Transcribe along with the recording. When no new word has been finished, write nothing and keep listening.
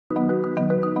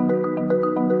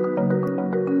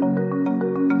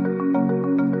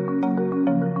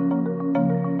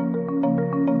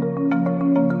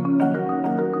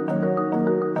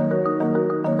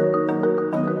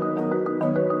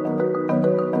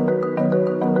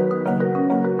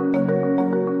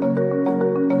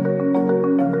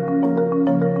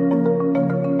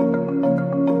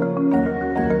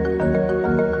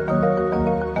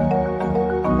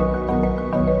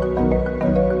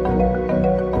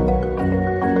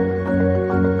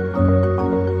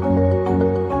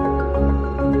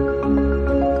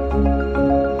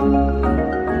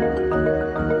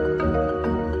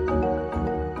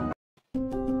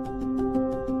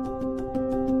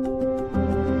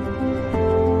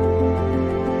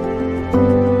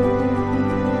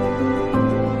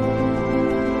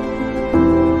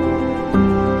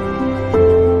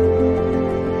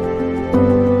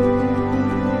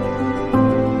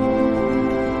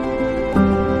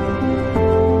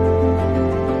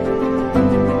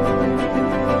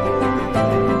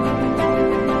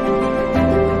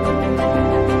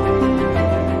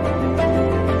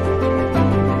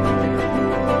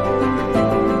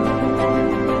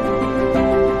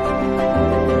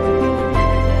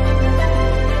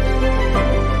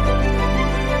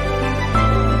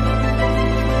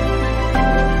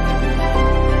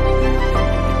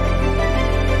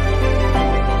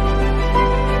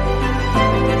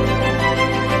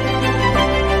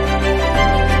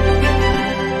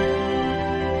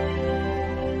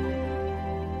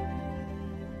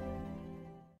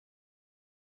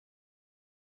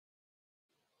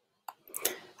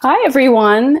Hi,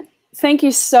 everyone. Thank you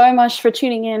so much for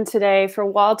tuning in today for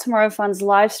Wild Tomorrow Fund's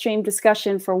live stream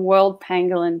discussion for World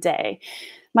Pangolin Day.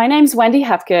 My name's Wendy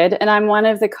Hapgood, and I'm one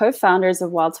of the co-founders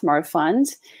of Wild Tomorrow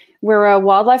Fund. We're a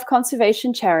wildlife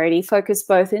conservation charity focused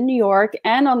both in New York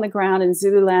and on the ground in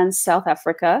Zululand, South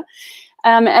Africa.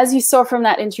 As you saw from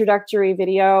that introductory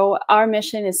video, our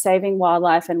mission is saving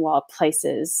wildlife and wild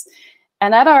places.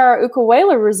 And at our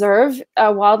Ukawela Reserve,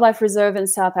 a wildlife reserve in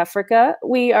South Africa,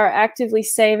 we are actively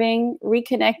saving,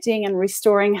 reconnecting, and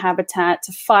restoring habitat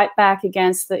to fight back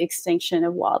against the extinction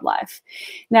of wildlife.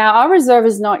 Now, our reserve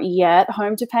is not yet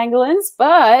home to pangolins,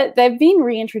 but they've been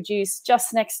reintroduced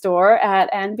just next door at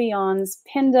and Beyond's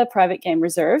Phinda Private Game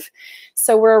Reserve.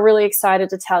 So we're really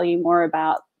excited to tell you more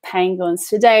about pangolins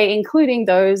today, including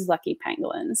those lucky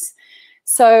pangolins.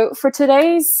 So for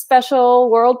today's special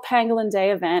World Pangolin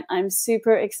Day event, I'm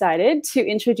super excited to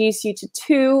introduce you to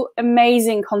two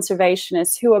amazing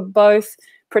conservationists who are both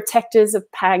protectors of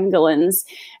pangolins.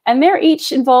 And they're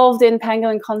each involved in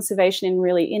pangolin conservation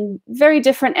in very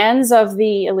different ends of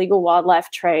the illegal wildlife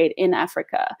trade in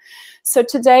Africa. So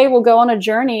today we'll go on a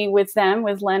journey with them,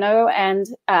 with Leno and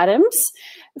Adams,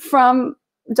 from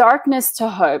darkness to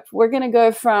hope. We're going to go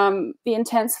from the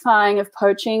intensifying of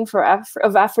poaching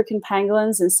of African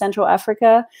pangolins in Central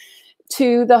Africa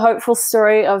to the hopeful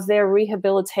story of their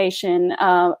rehabilitation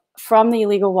from the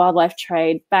illegal wildlife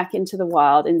trade back into the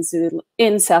wild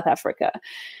in South Africa.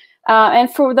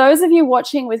 And for those of you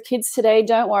watching with kids today,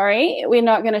 don't worry, we're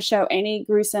not going to show any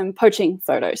gruesome poaching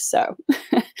photos, so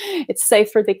it's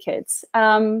safe for the kids.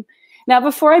 Now,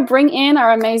 before I bring in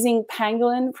our amazing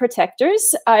pangolin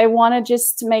protectors, I want to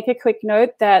just make a quick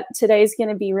note that today is going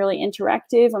to be really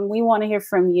interactive, and we want to hear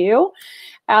from you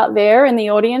out there in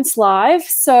the audience live.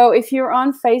 So if you're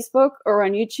on Facebook or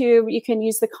on YouTube, you can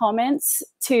use the comments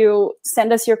to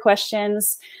send us your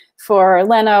questions for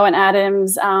Leno and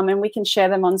Adams, and we can share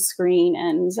them on screen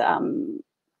and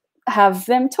have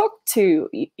them talk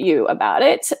to you about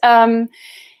it.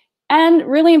 And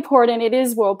really important, it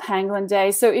is World Pangolin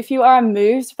Day. So if you are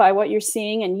moved by what you're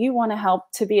seeing and you want to help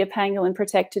to be a pangolin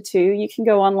protector too, you can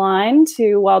go online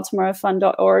to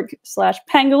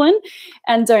wildtomorrowfund.org/pangolin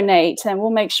and donate. And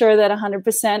we'll make sure that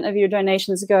 100% of your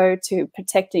donations go to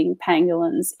protecting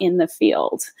pangolins in the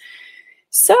field.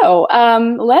 So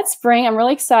I'm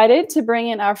really excited to bring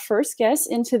in our first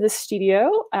guest into the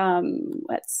studio.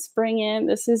 Let's bring in,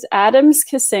 this is Adams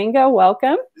Cassinga.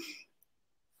 Welcome.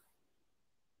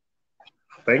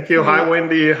 Thank you. Hi,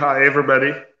 Wendy. Hi,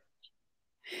 everybody.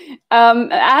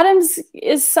 Adams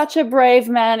is such a brave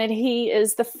man, and he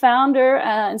is the founder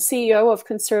and CEO of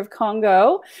Conserve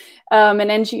Congo, an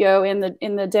NGO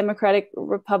in the Democratic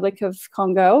Republic of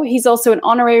Congo. He's also an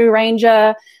honorary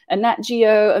ranger, a Nat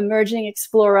Geo emerging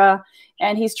explorer,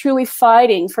 and he's truly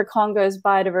fighting for Congo's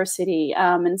biodiversity,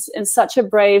 and such a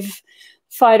brave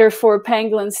fighter for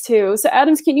pangolins too. So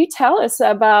Adams, can you tell us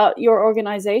about your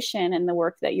organization and the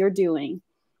work that you're doing?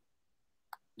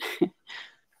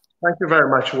 Thank you very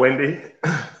much, Wendy.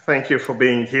 Thank you for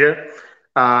being here.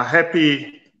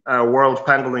 Happy World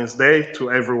Pangolins Day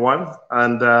to everyone.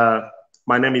 And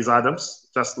my name is Adams,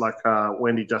 just like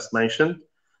Wendy just mentioned.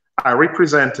 I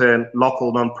represent a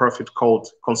local nonprofit called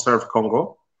Conserve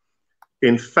Congo.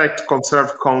 In fact,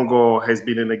 Conserve Congo has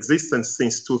been in existence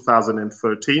since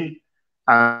 2013.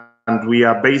 And we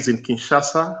are based in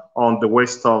Kinshasa on the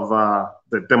west of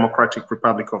the Democratic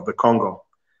Republic of the Congo.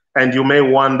 And you may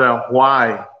wonder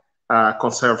why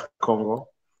Conserve Congo.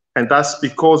 And that's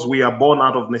because we are born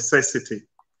out of necessity.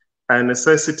 And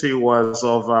necessity was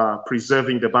of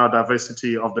preserving the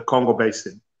biodiversity of the Congo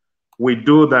Basin. We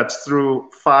do that through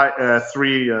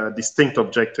three distinct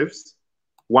objectives.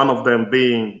 One of them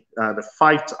being the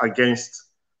fight against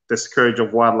the scourge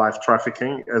of wildlife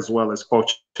trafficking as well as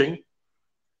poaching.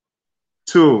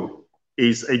 Two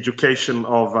is education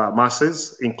of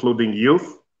masses, including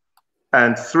youth.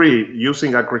 And three,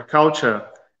 using agriculture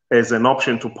as an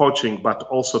option to poaching, but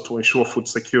also to ensure food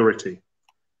security.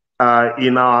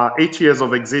 In our 8 years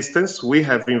of existence, we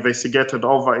have investigated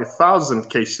over 1,000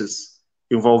 cases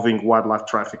involving wildlife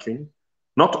trafficking,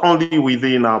 not only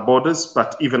within our borders,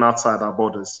 but even outside our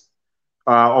borders.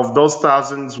 Of those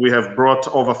thousands, we have brought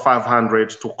over 500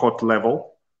 to court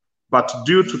level, but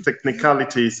due to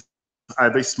technicalities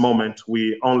at this moment,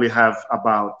 we only have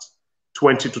about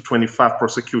 20 to 25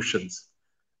 prosecutions.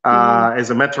 As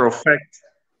a matter of fact,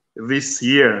 this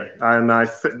year, and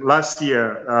last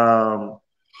year,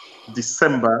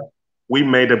 December, we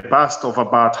made a bust of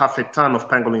about 1/2 ton of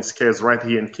pangolin scales right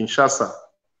here in Kinshasa.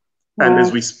 And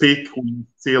as we speak, we're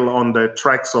still on the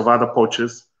tracks of other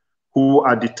poachers who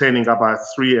are detaining about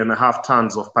 3.5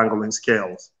 tons of pangolin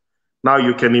scales. Now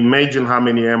you can imagine how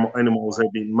many animals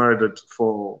have been murdered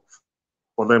for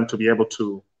them to be able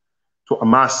to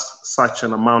amass such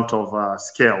an amount of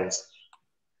scales.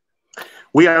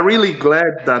 We are really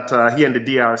glad that here in the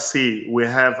DRC, we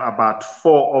have about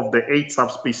 4 of the 8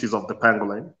 subspecies of the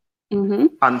pangolin. Mm-hmm.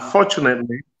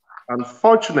 Unfortunately,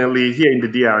 here in the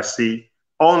DRC,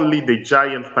 only the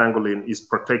giant pangolin is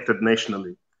protected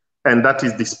nationally. And that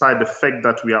is despite the fact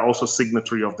that we are also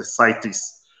signatory of the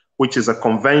CITES, which is a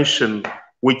convention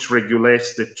which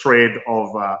regulates the trade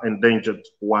of endangered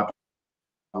wildlife.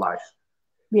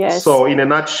 Yes. So in a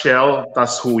nutshell,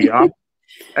 that's who we are.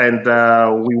 And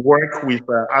we work with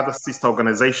other sister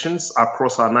organizations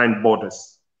across our 9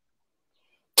 borders.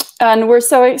 And we're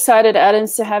so excited,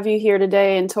 Adams, to have you here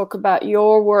today and talk about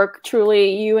your work,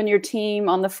 truly you and your team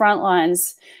on the front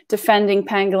lines, defending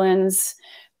pangolins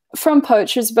from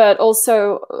poachers, but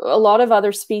also a lot of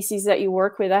other species that you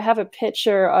work with. I have a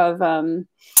picture of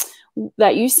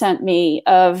that you sent me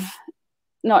of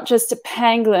not just a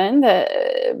pangolin,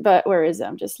 but where is it?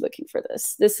 I'm just looking for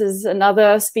this. This is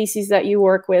another species that you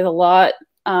work with a lot,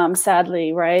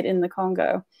 sadly, right, in the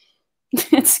Congo.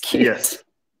 It's cute. Yes.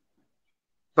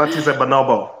 That is a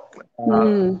bonobo.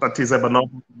 That is a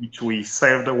bonobo which we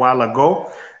saved a while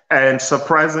ago. And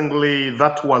surprisingly,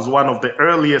 that was one of the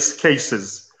earliest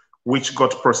cases which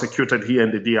got prosecuted here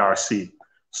in the DRC.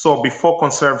 So before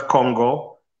Conserve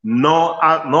Congo, no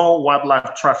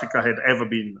wildlife trafficker had ever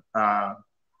been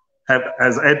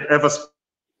has ever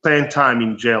spent time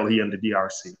in jail here in the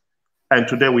DRC. And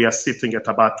today we are sitting at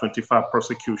about 25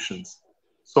 prosecutions.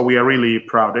 So we are really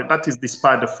proud. And that is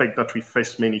despite the fact that we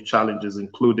face many challenges,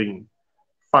 including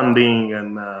funding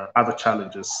and other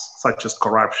challenges such as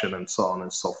corruption and so on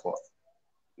and so forth.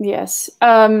 Yes.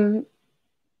 And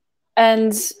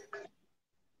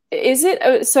is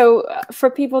it, so for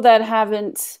people that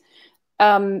haven't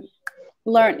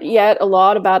learned yet a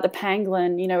lot about the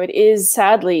pangolin, you know, it is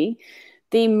sadly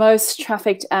the most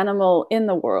trafficked animal in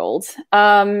the world.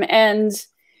 And,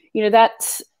 you know,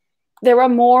 there are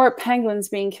more pangolins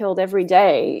being killed every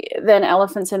day than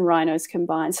elephants and rhinos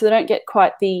combined. So they don't get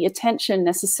quite the attention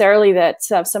necessarily that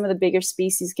some of the bigger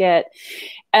species get.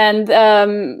 And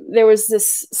there was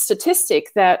this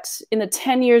statistic that in the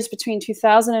 10 years between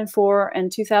 2004 and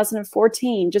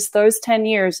 2014, just those 10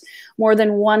 years, more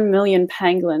than 1 million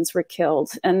pangolins were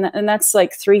killed. And that's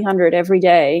like 300 every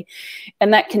day.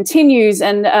 And that continues.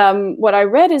 And what I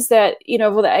read is that, you know,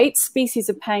 of the 8 species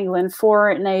of pangolin,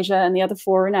 4 in Asia and the other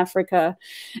 4 in Africa,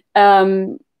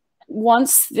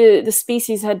 once the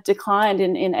species had declined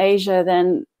in Asia,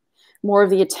 then more of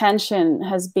the attention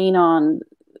has been on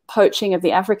poaching of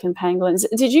the African pangolins.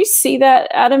 Did you see that,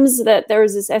 Adams, that there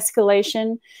was this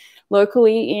escalation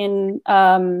locally in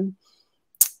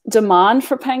demand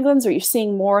for pangolins? Are you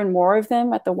seeing more and more of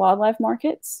them at the wildlife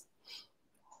markets?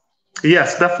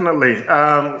 Yes, definitely.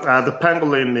 The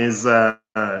pangolin is the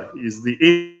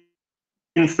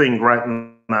in thing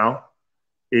right now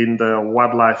in the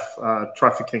wildlife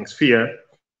trafficking sphere.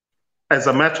 As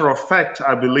a matter of fact,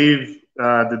 I believe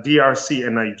the DRC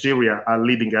and Nigeria are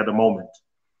leading at the moment.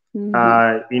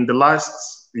 Mm-hmm. In the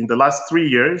last 3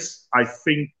 years, I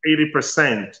think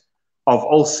 80% of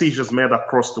all seizures made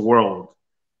across the world,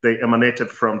 they emanated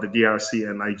from the DRC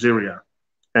and Nigeria.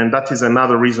 And that is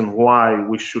another reason why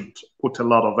we should put a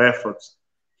lot of effort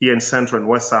here in Central and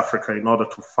West Africa in order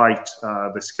to fight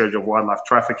the scourge of wildlife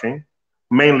trafficking,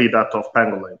 mainly that of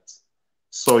pangolins.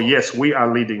 So yes, we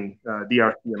are leading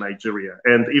DRC and Nigeria.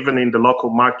 And even in the local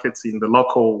markets, in the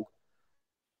local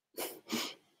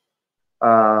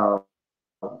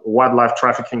wildlife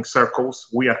trafficking circles,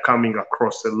 we are coming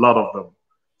across a lot of them.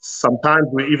 Sometimes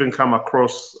we even come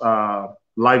across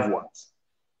live ones.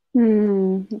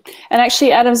 And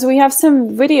actually, Adams, we have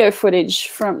some video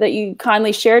footage that you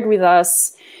kindly shared with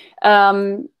us.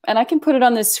 And I can put it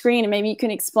on the screen and maybe you can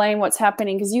explain what's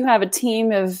happening, because you have a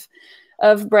team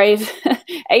of brave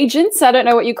agents, I don't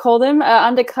know what you call them,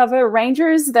 undercover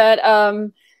rangers that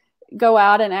go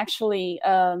out and actually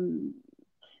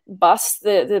bust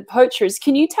the poachers.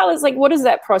 Can you tell us, like, what is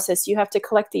that process? You have to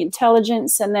collect the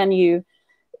intelligence and then you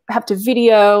have to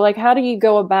video, like, how do you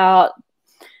go about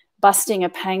busting a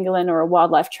pangolin or a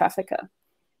wildlife trafficker?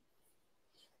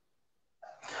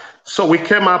 So we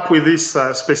came up with this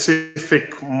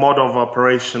specific mode of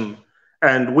operation,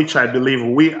 and which I believe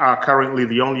we are currently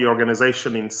the only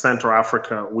organization in Central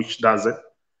Africa which does it.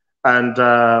 And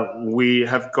we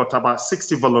have got about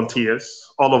 60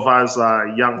 volunteers. All of us are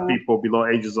young people below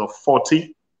ages of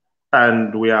 40.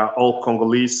 And we are all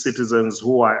Congolese citizens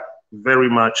who are very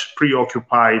much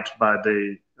preoccupied by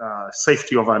the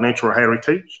safety of our natural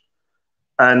heritage.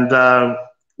 And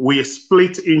we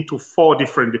split into 4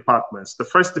 different departments. The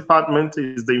first department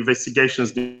is the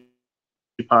investigations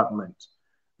department.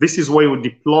 This is where we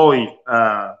deploy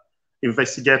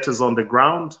investigators on the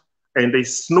ground, and they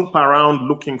snoop around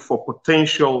looking for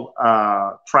potential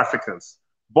traffickers,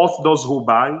 both those who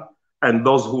buy and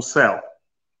those who sell.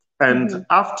 And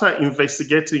after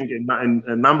investigating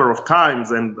a number of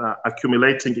times and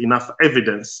accumulating enough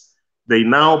evidence, they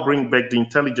now bring back the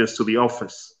intelligence to the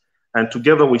office. And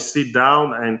together we sit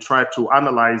down and try to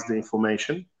analyze the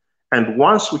information. And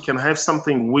once we can have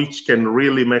something which can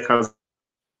really make us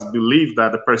believe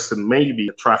that the person may be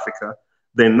a trafficker,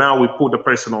 then now we put the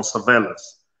person on surveillance.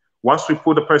 Once we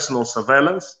put the person on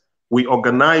surveillance, we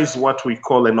organize what we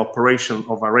call an operation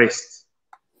of arrest.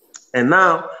 And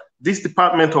now this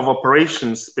Department of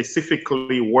Operations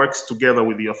specifically works together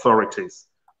with the authorities.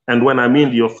 And when I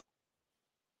mean the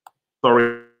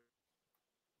authorities,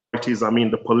 I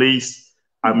mean the police,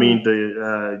 I mean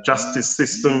the justice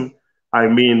system, I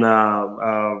mean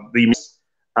the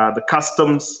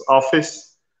customs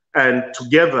office, and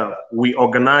together we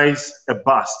organize a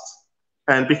bust.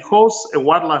 And because a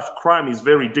wildlife crime is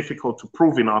very difficult to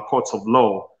prove in our courts of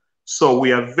law, so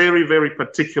we are very, very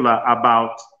particular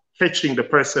about catching the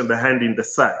person, the hand in the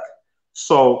sack.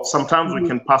 So sometimes we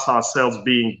can pass ourselves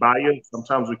being buyers,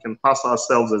 sometimes we can pass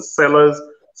ourselves as sellers,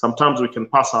 sometimes we can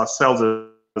pass ourselves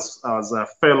as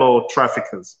fellow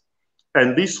traffickers.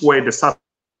 And this way the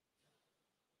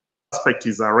suspect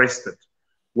is arrested.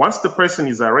 Once the person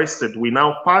is arrested, we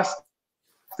now pass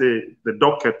the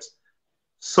docket.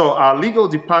 So our legal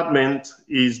department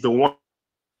is the one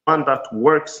that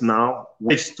works now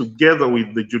together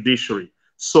with the judiciary.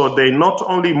 So they not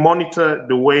only monitor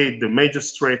the way the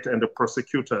magistrate and the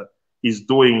prosecutor is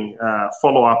doing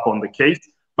follow-up on the case,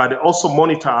 but they also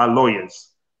monitor our lawyers,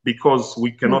 because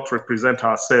we cannot represent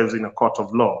ourselves in a court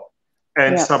of law.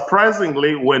 And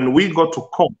surprisingly, when we go to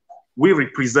court, we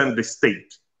represent the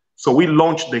state. So we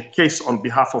launch the case on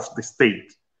behalf of the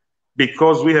state,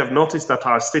 because we have noticed that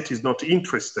our state is not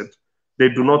interested. They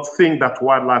do not think that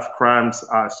wildlife crimes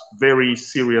are very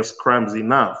serious crimes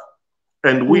enough.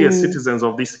 And we as citizens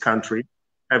of this country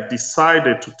have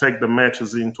decided to take the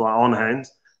matters into our own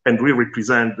hands, and we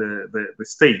represent the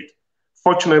state.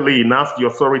 Fortunately enough, the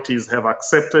authorities have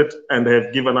accepted and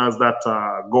have given us that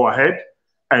go ahead,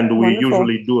 and we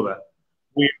usually do that.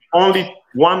 We're only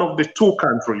one of the 2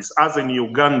 countries, as in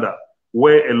Uganda,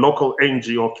 where a local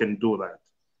NGO can do that.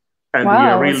 And we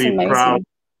are really proud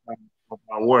of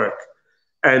our work.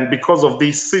 And because of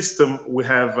this system, we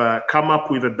have come up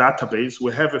with a database.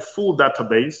 We have a full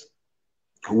database,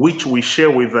 which we share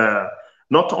with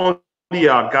not only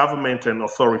our government and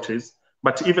authorities,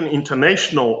 but even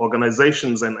international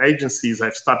organizations and agencies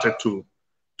have started to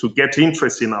get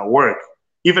interest in our work.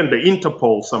 Even the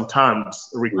Interpol sometimes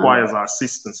requires our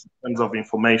assistance in terms of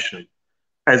information.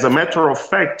 As a matter of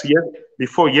fact,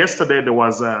 before yesterday, there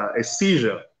was a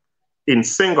seizure in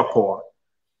Singapore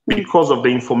because of the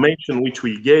information which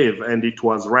we gave, and it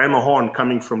was rhino horn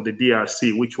coming from the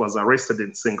DRC, which was arrested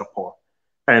in Singapore.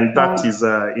 And that is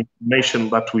information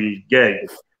that we gave.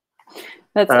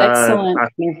 That's excellent. I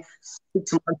think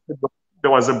 6 months ago, there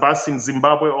was a bus in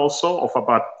Zimbabwe also of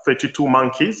about 32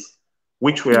 monkeys,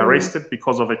 which were arrested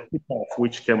because of a tip-off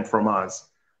which came from us.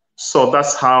 So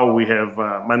that's how we have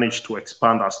managed to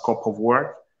expand our scope of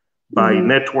work by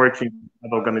networking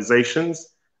with organizations,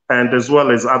 and as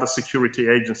well as other security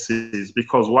agencies,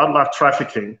 because wildlife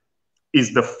trafficking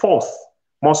is the 4th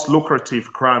most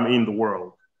lucrative crime in the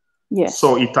world. Yes.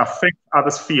 So it affects other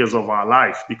spheres of our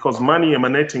life, because money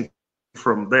emanating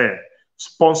from there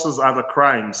sponsors other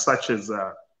crimes, such as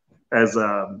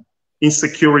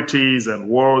insecurities and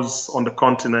wars on the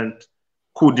continent,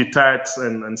 coup d'etats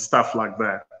and stuff like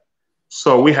that.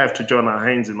 So we have to join our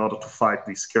hands in order to fight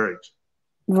this scourge.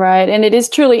 Right, and it is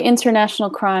truly international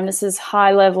crime. This is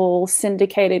high-level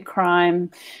syndicated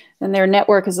crime, and their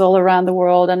network is all around the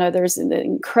world. I know there's an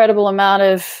incredible amount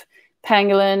of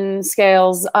pangolin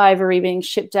scales, ivory being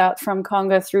shipped out from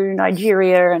Congo through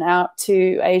Nigeria and out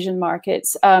to Asian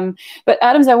markets. But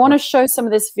Adams, I want to show some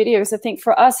of this video, because I think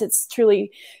for us it's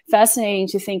truly fascinating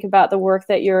to think about the work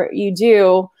that you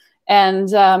do, and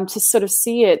to sort of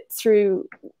see it through,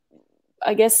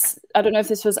 I guess, I don't know if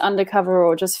this was undercover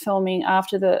or just filming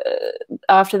after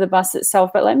the bus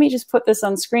itself, but let me just put this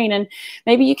on screen and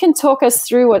maybe you can talk us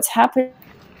through what's happening.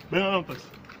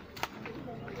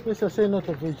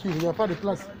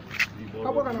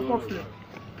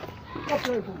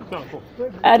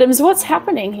 Adams, what's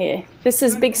happening here? This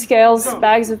is big scales,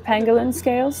 bags of pangolin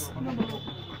scales.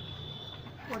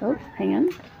 Oh, hang on.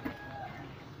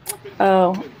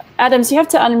 Oh, Adams, you have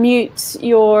to unmute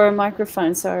your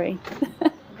microphone, sorry.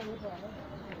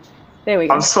 There we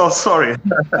go. I'm so sorry.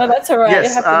 Oh, that's all right.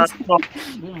 Yes, It happens. so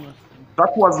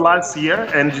that was last year,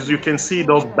 and as you can see,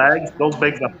 those bags are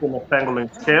full of pangolin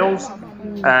scales,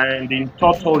 and in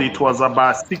total, it was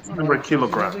about 600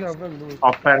 kilograms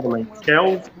of pangolin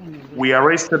scales. We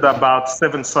arrested about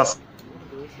 7 suspects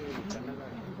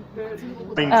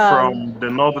from the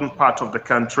northern part of the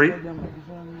country.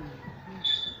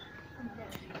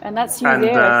 And that's you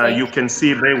there, I think. You can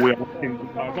see they were working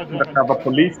with undercover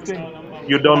police.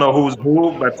 You don't know who's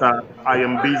who, but I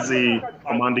am busy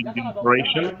commanding the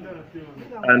operation.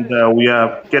 And we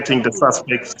are getting the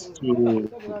suspects to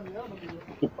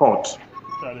court.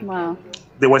 Wow.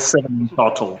 There were 7 in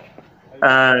total.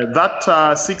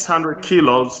 That 600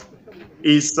 kilos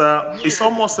is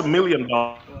almost $1 million.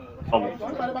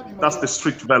 That's the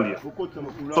street value.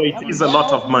 So it is a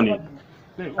lot of money.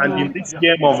 And in this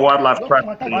game of wildlife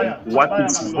trafficking, what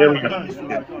is very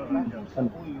effective.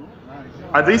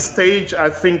 At this stage, I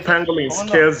think pangolin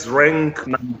scales rank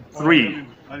number 3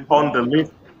 on the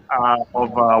list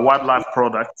of wildlife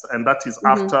products, and that is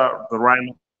after the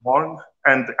rhino horn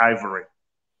and the ivory.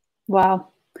 Wow.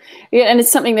 Yeah, and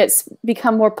it's something that's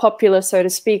become more popular, so to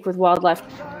speak, with wildlife.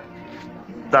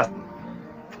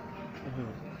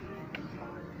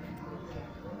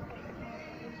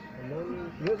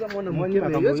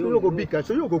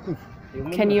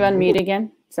 Can you unmute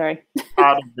again? Sorry.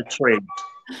 Out of the trade.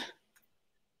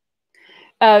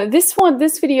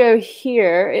 This video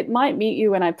here, it might mute you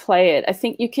when I play it. I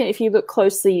think you can, if you look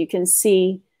closely, you can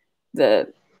see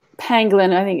the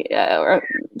pangolin, I think, or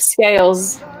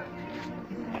scales.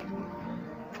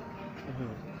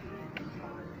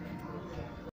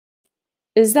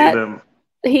 Is that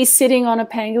he's sitting on a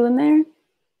pangolin there?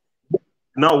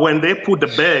 No, when they put the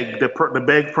bag, the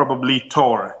bag probably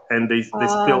tore and they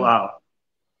spill out.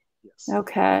 Yes.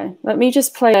 Okay, let me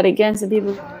just play that again so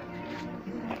people.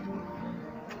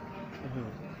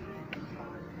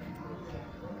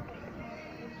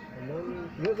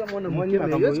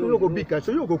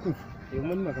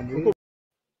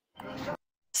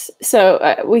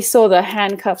 So we saw the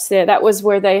handcuffs there. That was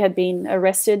where they had been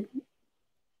arrested.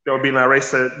 They were being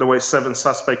arrested. There were 7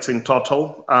 suspects in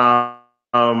total.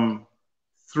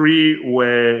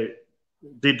 3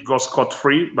 did go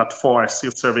scot-free, but 4 are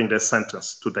still serving their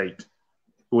sentence to date.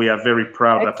 We are very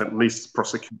proud that at least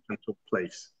prosecution took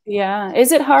place. Yeah.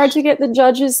 Is it hard to get the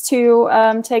judges to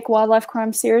take wildlife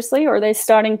crime seriously, or are they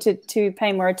starting to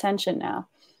pay more attention now?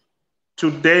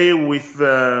 Today, with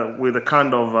the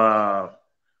kind of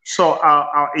so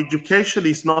our education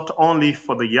is not only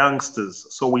for the youngsters.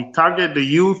 So we target the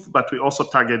youth, but we also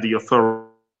target the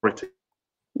authority.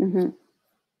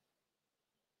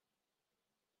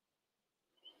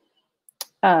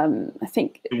 I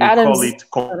think Adams.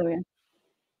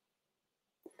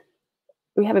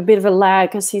 We have a bit of a lag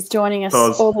because he's joining us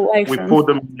all the way from. We put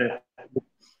them in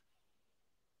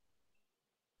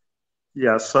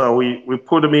so we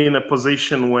put them in a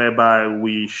position whereby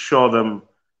we show them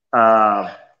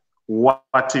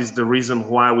what is the reason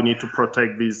why we need to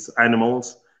protect these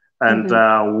animals and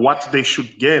what they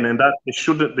should gain, and that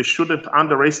they shouldn't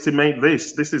underestimate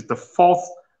this. This is the 4th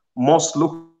most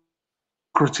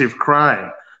lucrative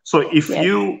crime. So if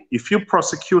you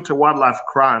prosecute a wildlife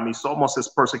crime, it's almost as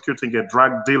prosecuting a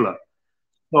drug dealer.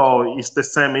 So it's the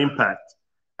same impact.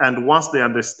 And once they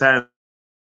understand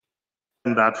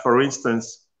that, for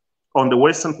instance, on the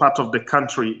western part of the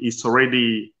country, it's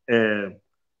already a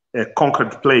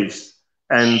conquered place.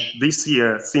 And this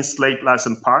year, since late last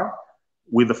part,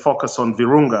 with the focus on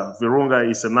Virunga. Virunga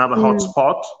is another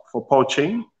hotspot for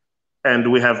poaching.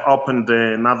 And we have opened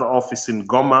another office in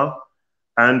Goma.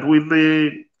 And with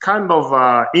the kind of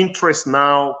interest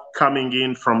now coming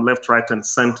in from left, right, and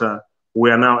center,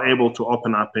 we are now able to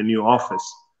open up a new office.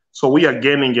 So we are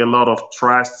gaining a lot of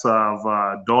trust of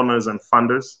donors and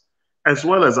funders, as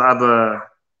well as other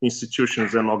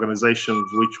institutions and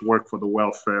organizations which work for the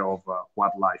welfare of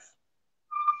wildlife.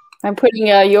 I'm putting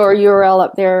your URL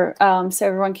up there so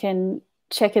everyone can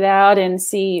check it out and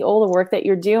see all the work that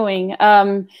you're doing.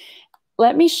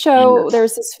 Let me show,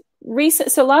 there's this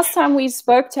recent, so last time we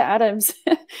spoke to Adams,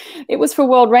 it was for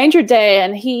World Ranger Day,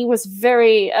 and he was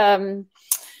very,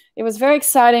 it was very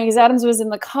exciting because Adams was in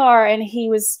the car and he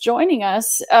was joining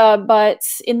us, but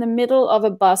in the middle of a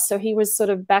bus. So he was sort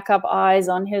of backup eyes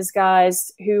on his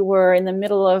guys who were in the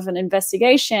middle of an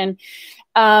investigation.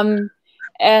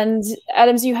 And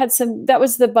Adams, you had some, that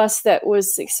was the bus that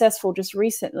was successful just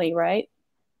recently, right?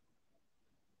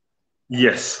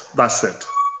 Yes, that's it.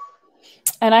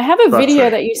 And I have a video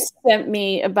that you sent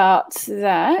me about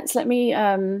that. Let me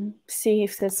see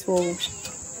if this will.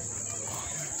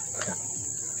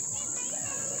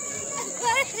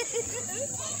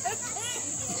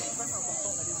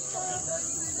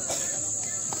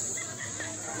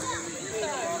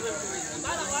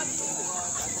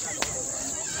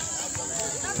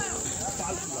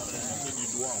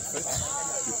 en fait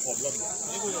du problème.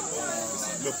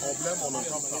 Le problème, on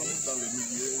entend parler dans les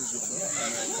milieux urbains,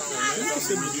 mais quand on est dans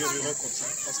les milieux ruraux comme ça,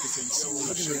 parce que c'est ici où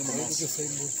la chaîne commence. Ça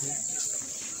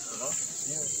va?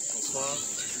 Bonsoir.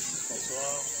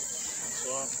 Bonsoir.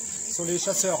 Bonsoir. Ce sont les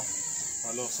chasseurs.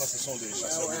 Alors ça, ce sont des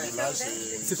chasseurs du village.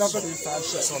 C'est un peu des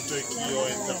Ce sont eux qui ont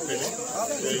interpellé.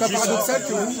 C'est pas paradoxal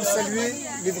que vous saluez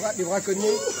les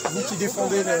braconniers, vous qui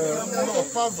défendez le... Non,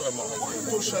 pas vraiment.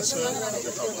 Tout chasseur n'est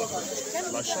pas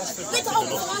braconnier. La chasse fait partie de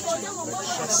notre culture.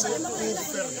 Chasser pour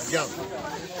faire gain.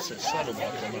 C'est ça le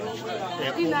braconnage.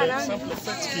 Et pour le simple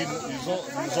fait qu'ils nous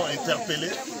ont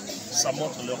interpellés, ça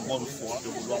montre leur bonne foi de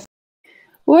vouloir.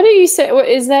 What do you say?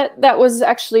 Is that was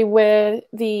actually where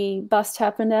the bust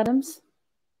happened, Adams?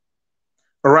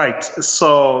 Right.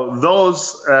 So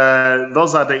those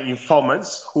are the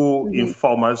informers who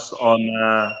inform us on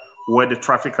where the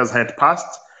traffickers had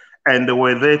passed, and they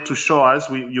were there to show us.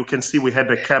 You can see we had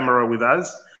a camera with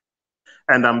us,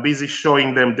 and I'm busy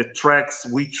showing them the tracks,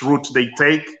 which route they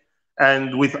take.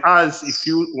 And with us, if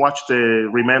you watch the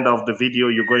remainder of the video,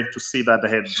 you're going to see that they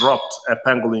had dropped a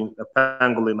pangolin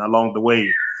along the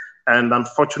way, and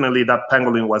unfortunately, that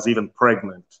pangolin was even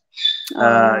pregnant.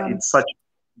 It's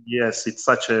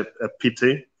such a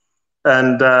pity.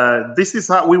 And this is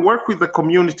how we work with the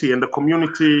community, and the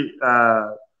community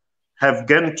have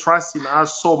gained trust in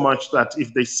us so much that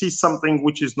if they see something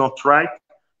which is not right,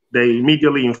 they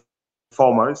immediately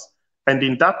inform us. And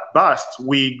in that bust,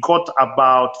 we got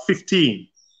about 15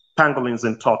 pangolins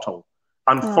in total.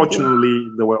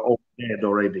 Unfortunately, they were all dead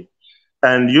already.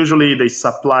 And usually they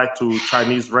supply to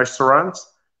Chinese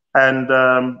restaurants. And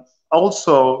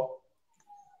also,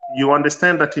 you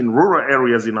understand that in rural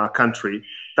areas in our country,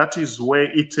 that is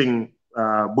where eating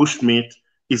bushmeat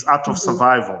is out of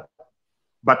survival.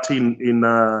 But in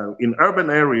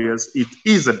urban areas, it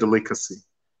is a delicacy.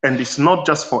 And it's not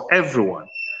just for everyone.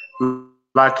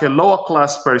 Like a lower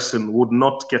class person would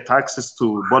not get access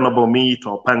to bonobo meat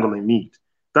or pangolin meat.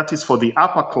 That is for the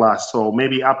upper class or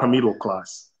maybe upper middle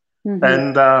class.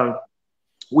 And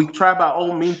we try by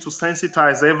all means to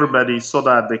sensitize everybody so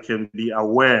that they can be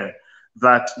aware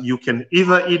that you can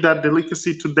either eat that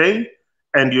delicacy today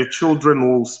and your children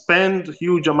will spend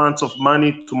huge amounts of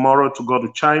money tomorrow to go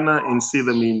to China and see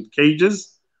them in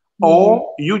cages,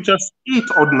 or you just eat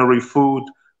ordinary food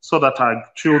so that our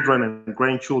children and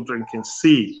grandchildren can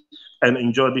see and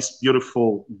enjoy this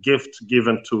beautiful gift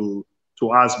given to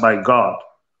us by God.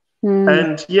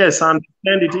 And yes, I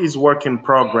understand it is work in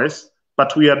progress,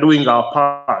 but we are doing our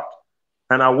part.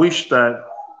 And I wish that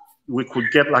we could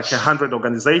get like 100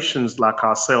 organizations like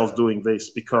ourselves doing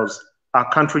this, because our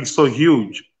country is so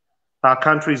huge. Our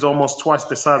country is almost twice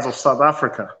the size of South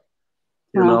Africa.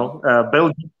 You know,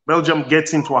 Belgium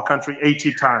gets into our country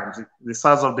 80 times, the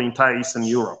size of the entire Eastern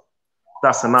Europe.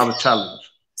 That's another challenge.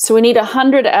 So we need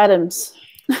 100 Adams.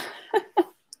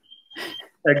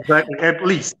 Exactly, at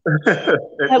least.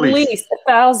 at least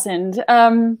 1,000.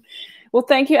 Well,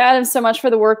 thank you, Adam, so much for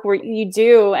the work you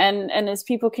do. And as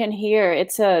people can hear,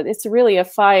 it's really a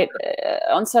fight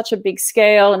on such a big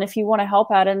scale. And if you want to help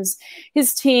Adams,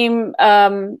 his team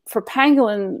for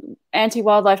pangolin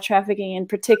anti-wildlife trafficking in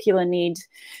particular need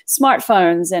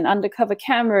smartphones and undercover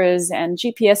cameras and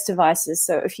GPS devices.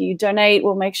 So if you donate,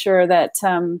 we'll make sure that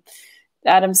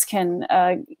Adams can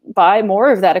buy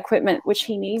more of that equipment, which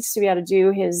he needs to be able to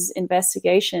do his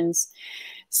investigations.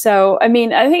 So, I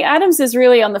mean, I think Adams is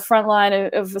really on the front line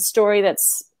of a story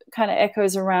that's kind of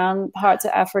echoes around parts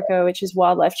of Africa, which is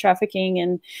wildlife trafficking.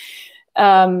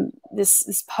 And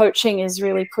this poaching is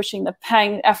really pushing the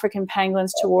African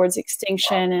pangolins towards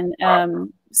extinction.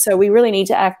 And so we really need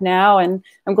to act now. And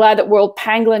I'm glad that World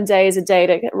Pangolin Day is a day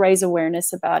to raise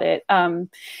awareness about it.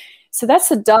 So that's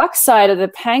the dark side of the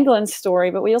pangolin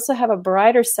story, but we also have a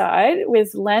brighter side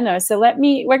with Leno. So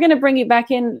we're going to bring you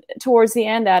back in towards the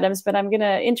end, Adams, but I'm going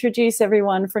to introduce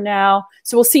everyone for now.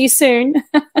 So we'll see you soon.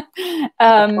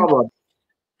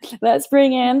 Let's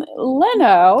bring in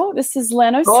Leno. This is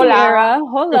Leno Sierra.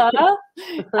 Hola.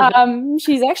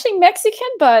 She's actually Mexican,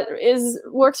 but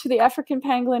works for the African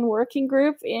Pangolin Working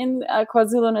Group in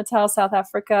KwaZulu-Natal, South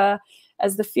Africa,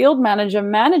 as the field manager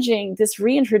managing this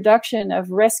reintroduction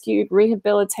of rescued,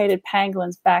 rehabilitated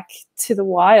pangolins back to the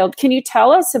wild. Can you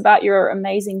tell us about your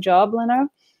amazing job, Leno?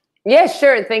 Yeah,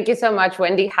 sure. Thank you so much,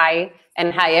 Wendy. Hi,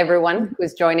 and hi, everyone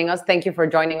who's joining us. Thank you for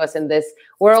joining us in this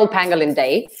World Pangolin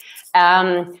Day.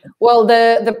 Well,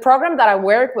 the program that I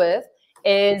work with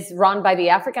is run by the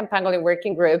African Pangolin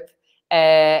Working Group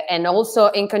and also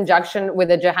in conjunction with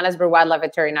the Johannesburg Wildlife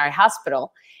Veterinary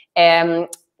Hospital.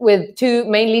 with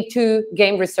mainly two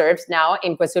game reserves now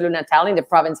in KwaZulu-Natal, in the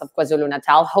province of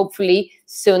KwaZulu-Natal. Hopefully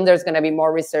soon there's going to be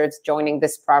more reserves joining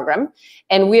this program.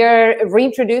 And we are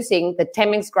reintroducing the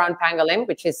Temminck ground pangolin,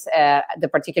 which is the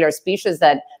particular species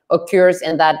that occurs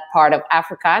in that part of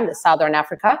Africa, in the southern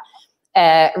Africa,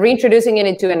 reintroducing it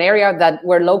into an area that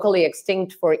were locally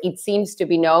extinct for, it seems to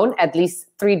be known, at least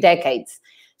 3 decades.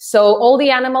 So all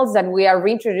the animals that we are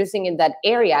reintroducing in that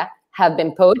area have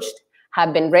been poached,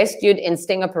 have been rescued in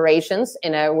sting operations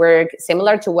in a work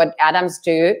similar to what Adams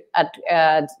do at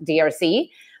DRC,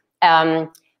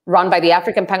 run by the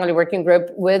African Pangolin Working Group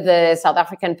with the South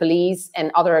African police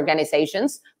and other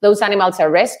organizations. Those animals are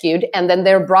rescued and then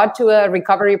they're brought to a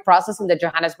recovery process in the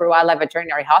Johannesburg Wildlife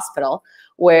Veterinary Hospital,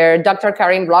 where Dr.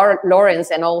 Karin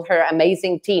Lawrence and all her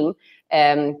amazing team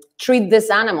treat these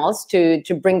animals to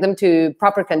bring them to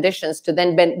proper conditions to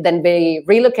then be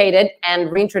relocated and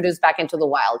reintroduced back into the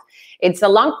wild. It's a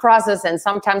long process, and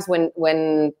sometimes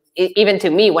when even to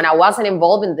me, when I wasn't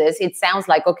involved in this, it sounds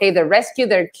like, okay, they're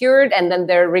rescued, they're cured, and then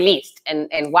they're released, and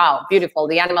wow, beautiful,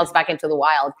 the animal's back into the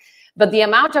wild. But the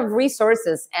amount of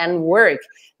resources and work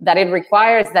that it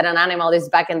requires that an animal is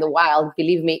back in the wild,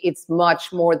 believe me, it's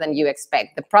much more than you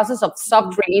expect. The process of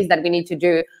soft release that we need to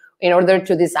do in order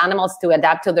to these animals to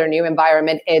adapt to their new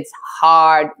environment, it's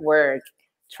hard work.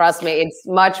 Trust me, it's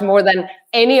much more than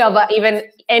even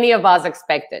any of us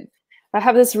expected. I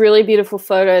have this really beautiful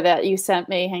photo that you sent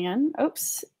me. Hang on.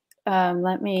 Oops.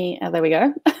 Let me, there we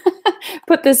go.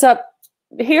 Put this up.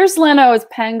 Here's Leno as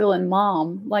pangolin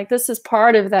mom. Like, this is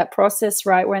part of that process,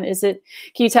 right? When is it,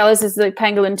 can you tell us, is the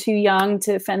pangolin too young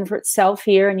to fend for itself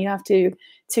here and you have to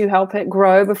help it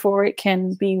grow before it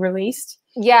can be released?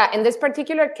 Yeah, in this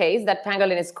particular case, that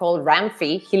pangolin is called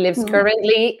Ramfi. He lives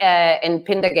currently in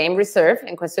Pinda Game Reserve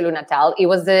in KwaZulu-Natal. It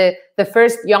was the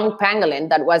first young pangolin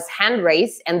that was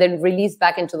hand-raised and then released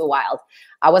back into the wild.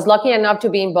 I was lucky enough to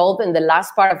be involved in the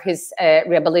last part of his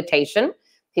rehabilitation,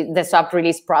 the soft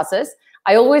release process.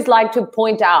 I always like to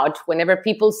point out, whenever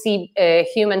people see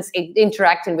humans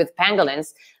interacting with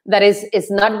pangolins, that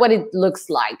is not what it looks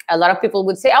like. A lot of people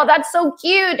would say, oh, that's so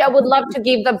cute, I would love to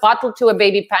give the bottle to a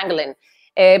baby pangolin.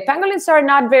 Pangolins are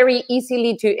not very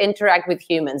easily to interact with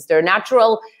humans. Their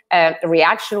natural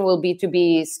reaction will be to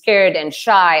be scared and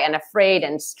shy and afraid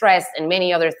and stressed and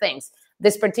many other things.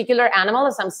 This particular animal,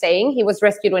 as I'm saying, he was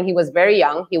rescued when he was very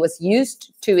young. He was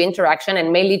used to interaction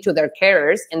and mainly to their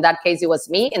carers. In that case, it was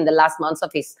me in the last months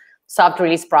of his soft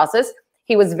release process.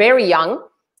 He was very young.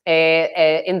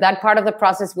 In that part of the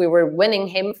process, we were weaning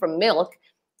him from milk,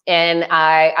 and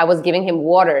I was giving him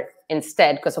water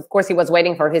instead, because of course he was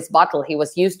waiting for his bottle. He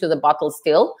was used to the bottle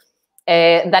still.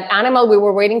 That animal, we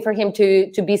were waiting for him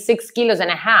to be 6.5 kilos,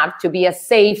 to be a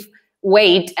safe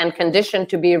weight and condition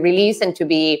to be released and to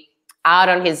be out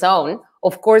on his own.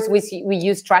 Of course, we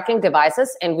use tracking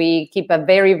devices and we keep a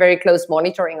very, very close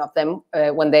monitoring of them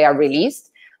when they are released.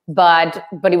 But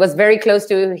it was very close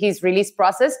to his release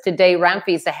process. Today,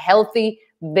 Ramfi is a healthy,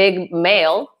 big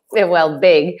male. Well,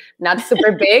 big, not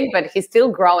super big, but he's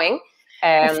still growing.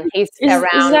 He's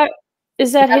around.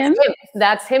 Is that him?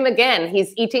 That's him again.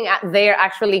 He's eating their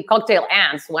actually cocktail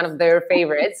ants, one of their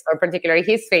favorites, or particularly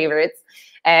his favorites.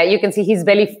 You can see his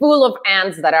belly full of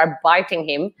ants that are biting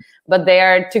him, but they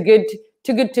are too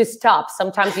good to stop.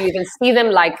 Sometimes you even see them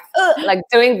like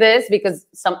doing this, because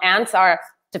some ants are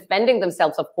defending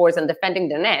themselves, of course, and defending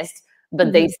the nest,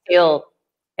 but they still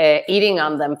eating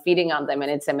on them, feeding on them,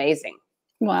 and it's amazing.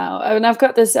 Wow. And I've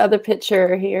got this other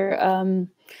picture here.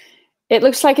 It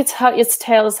looks like its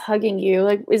tail is hugging you.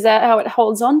 Like, is that how it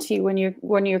holds on to you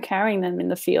when you're carrying them in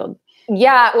the field?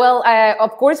 Yeah, well,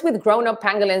 of course, with grown-up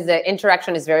pangolins, the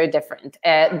interaction is very different.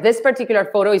 This particular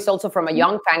photo is also from a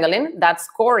young pangolin. That's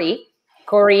Cory.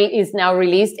 Cory is now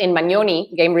released in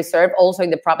Manyoni Game Reserve, also in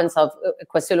the province of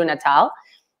KwaZulu-Natal.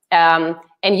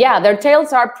 And yeah, their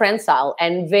tails are prehensile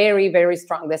and very, very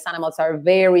strong. These animals are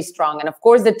very strong. And of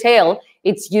course, the tail,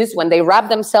 it's used when they wrap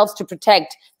themselves to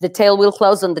protect. The tail will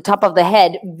close on the top of the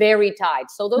head very tight.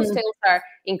 So those tails are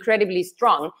incredibly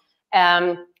strong.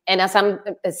 And as I'm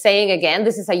saying again,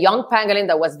 this is a young pangolin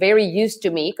that was very used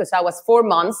to me, because I was 4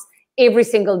 months every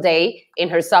single day in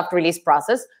her soft release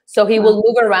process. So he will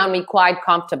move around me quite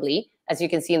comfortably, as you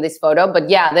can see in this photo. But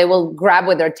yeah, they will grab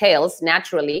with their tails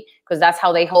naturally, because that's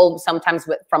how they hold sometimes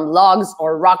from logs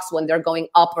or rocks when they're going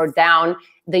up or down.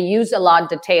 They use a lot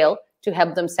the tail to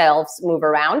help themselves move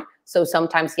around. So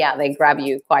sometimes, yeah, they grab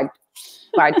you quite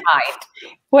tight.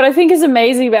 What I think is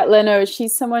amazing about Leno is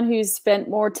she's someone who's spent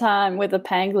more time with a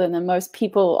pangolin than most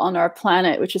people on our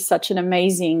planet, which is such an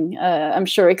amazing, I'm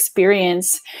sure,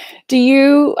 experience.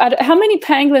 How many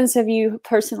pangolins have you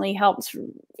personally helped,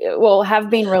 have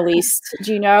been released,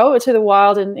 do you know, to the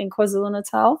wild in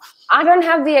KwaZulu-Natal? I don't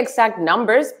have the exact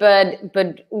numbers, but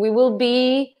we will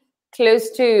be close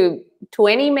to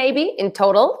 20 maybe in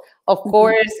total. Of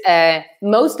course,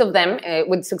 most of them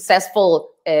with successful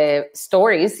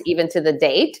stories, even to the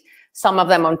date. Some of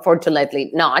them,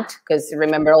 unfortunately, not, because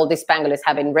remember, all these pangolins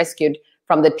have been rescued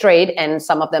from the trade, and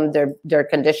some of them,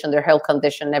 their health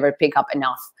condition never pick up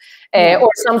enough,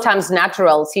 or sometimes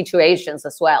natural situations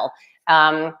as well.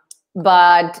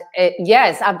 But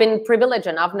yes, I've been privileged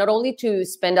enough not only to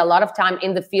spend a lot of time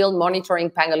in the field monitoring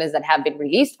pangolins that have been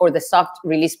released, or the soft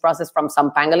release process from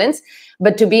some pangolins,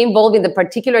 but to be involved in the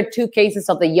particular 2 cases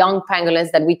of the young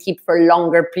pangolins that we keep for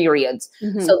longer periods.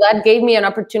 So that gave me an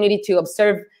opportunity to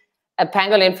observe a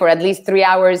pangolin for at least 3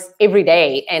 hours every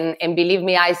day. And believe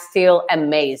me, I still am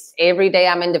amazed. Every day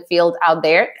I'm in the field out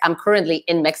there. I'm currently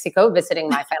in Mexico visiting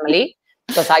my family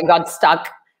because I got stuck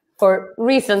for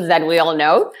reasons that we all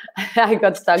know. I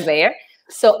got stuck there.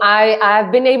 So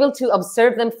I've been able to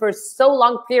observe them for so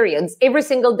long periods, every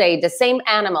single day, the same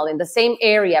animal in the same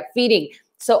area feeding.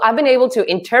 So I've been able to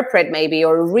interpret maybe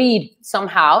or read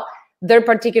somehow their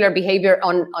particular behavior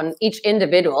on each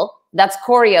individual. That's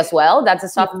Cory as well. That's a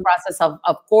soft process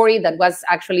of Cory that was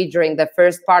actually during the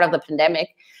first part of the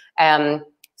pandemic.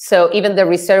 So even the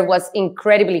reserve was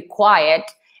incredibly quiet.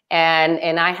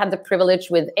 And I had the privilege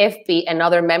with FP and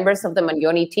other members of the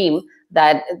Manyoni team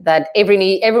that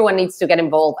everyone needs to get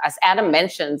involved. As Adam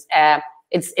mentions,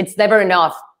 it's never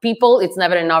enough people, it's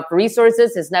never enough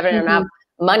resources, it's never enough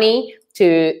money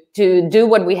to do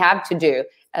what we have to do.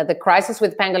 The crisis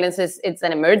with pangolins it's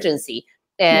an emergency.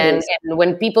 And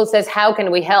when people says, how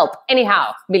can we help?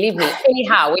 Anyhow, believe me,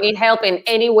 anyhow, we need help in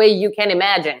any way you can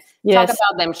imagine. Talk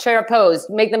about them, share a post,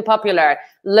 make them popular,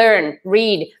 learn,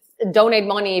 read, donate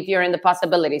money if you're in the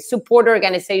possibility, support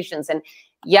organizations. And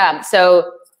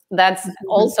so that's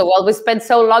also, well, we spend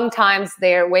so long times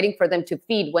there waiting for them to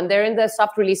feed. When they're in the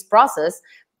soft release process,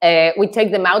 we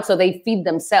take them out so they feed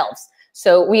themselves.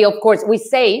 So we, of course, we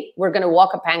say we're going to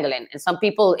walk a pangolin, and some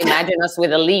people imagine us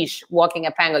with a leash walking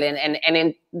a pangolin.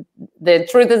 And the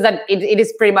truth is that it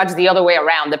is pretty much the other way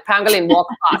around. The pangolin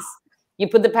walks us. You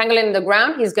put the pangolin in the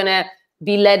ground, he's going to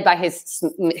be led by his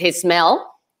smell.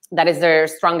 That is their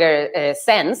stronger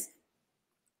sense.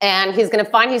 And he's going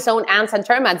to find his own ants and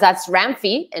termites. That's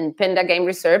Ramfi in Pinda Game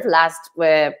Reserve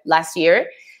last year,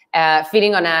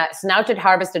 feeding on a snouted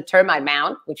harvested termite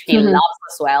mound, which he loves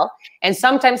as well. And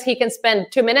sometimes he can spend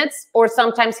 2 minutes, or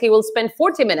sometimes he will spend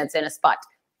 40 minutes in a spot.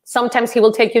 Sometimes he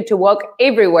will take you to walk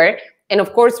everywhere. And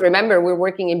of course, remember, we're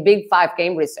working in big 5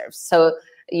 game reserves. So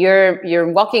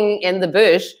you're walking in the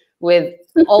bush with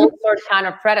all sorts kind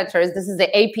of predators. This is the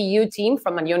APU team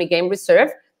from Manyoni Game Reserve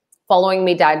following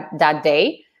me that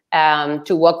day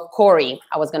to walk Cory.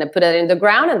 I was going to put it in the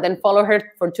ground and then follow her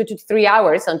for 2 to 3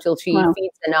 hours until she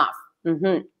feeds enough.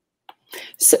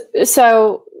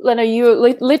 So Leno, you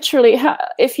literally,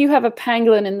 if you have a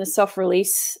pangolin in the soft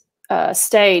release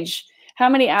stage, how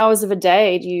many hours of a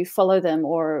day do you follow them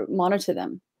or monitor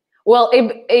them? Well,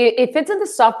 if it's in the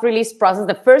soft release process,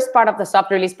 the first part of the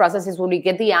soft release process is when we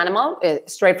get the animal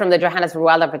straight from the Johannesburg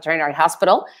Wildlife Veterinary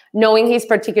Hospital, knowing his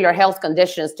particular health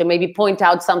conditions, to maybe point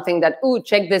out something that, ooh,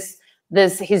 check this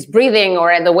his breathing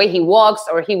or the way he walks,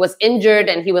 or he was injured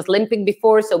and he was limping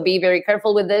before, so be very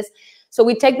careful with this. So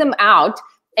we take them out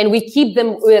and we keep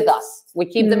them with us. We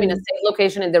keep them in a safe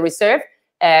location in the reserve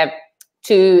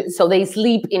so they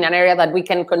sleep in an area that we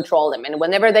can control them. And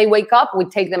whenever they wake up, we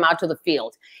take them out to the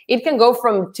field. It can go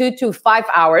from 2 to 5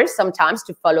 hours sometimes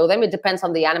to follow them. It depends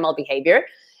on the animal behavior.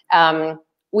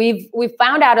 We've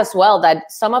found out as well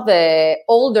that some of the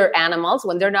older animals,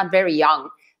 when they're not very young,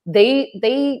 their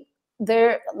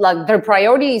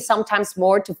priority is sometimes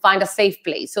more to find a safe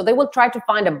place. So they will try to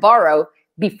find a burrow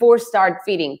before start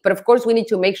feeding. But of course, we need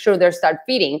to make sure they start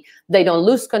feeding, they don't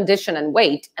lose condition and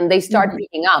weight, and they start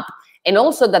picking up. And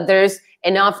also that there's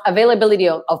enough availability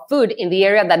of food in the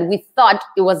area that we thought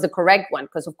it was the correct one.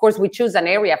 Because of course we choose an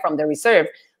area from the reserve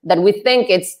that we think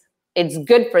it's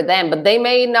good for them, but they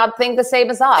may not think the same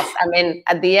as us. I mean,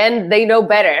 at the end, they know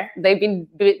better. They've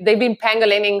been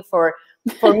pangolining for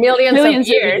millions of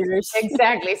years.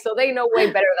 Exactly. So they know way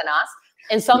better than us.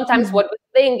 And sometimes what we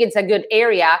think it's a good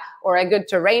area or a good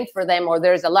terrain for them, or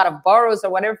there's a lot of burrows or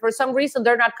whatever, for some reason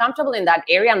they're not comfortable in that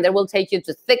area, and they will take you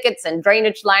to thickets and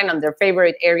drainage line on their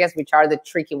favorite areas, which are the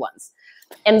tricky ones.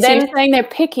 And then so you're saying they're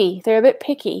picky. They're a bit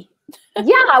picky.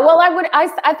 Yeah, well,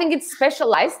 I think it's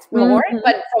specialized more,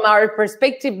 but from our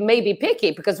perspective, maybe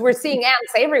picky, because we're seeing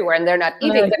ants everywhere and they're not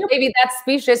eating. But maybe that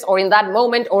species, or in that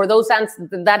moment, or those ants,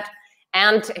 that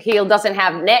ant hill doesn't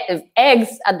have eggs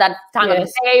at that time of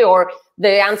the day, or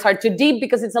the ants are too deep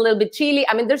because it's a little bit chilly.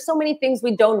 I mean, there's so many things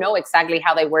we don't know exactly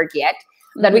how they work yet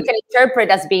that we can interpret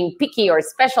as being picky or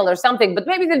special or something, but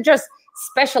maybe they're just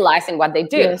specialized in what they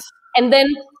do. And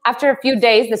then after a few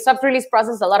days, the soft release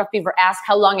process, a lot of people ask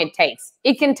how long it takes.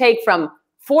 It can take from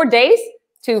 4 days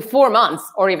to 4 months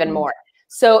or even more.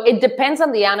 So it depends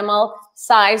on the animal,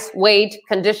 size, weight,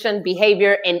 condition,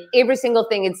 behavior, and every single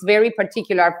thing. It's very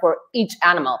particular for each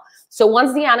animal. So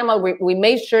once the animal, we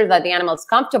make sure that the animal is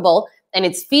comfortable and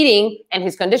it's feeding and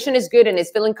his condition is good and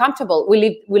is feeling comfortable,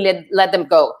 we let them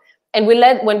go. And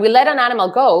when we let an animal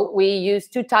go, we use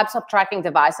 2 types of tracking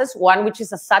devices. One, which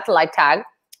is a satellite tag,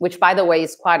 which, by the way,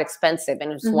 is quite expensive.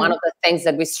 And it's one of the things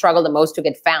that we struggle the most to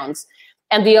get found.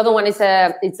 And the other one is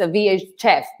it's a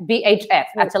VHF,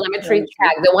 a telemetry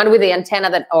tag, the one with the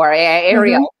antenna or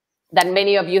aerial that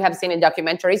many of you have seen in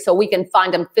documentaries, so we can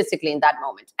find them physically in that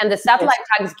moment. And the satellite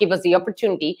tags give us the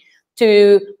opportunity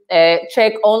to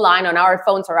check online on our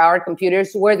phones or our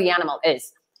computers where the animal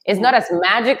is. It's not as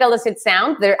magical as it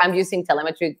sounds. I'm using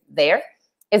telemetry there.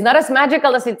 It's not as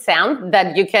magical as it sounds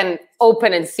that you can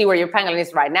open and see where your pangolin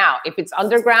is right now. If it's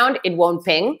underground, it won't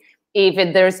ping.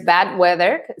 If there's bad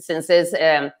weather, since it's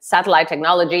satellite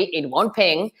technology, it won't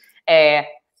ping.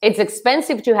 It's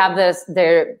expensive to have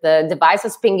the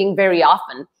devices pinging very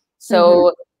often.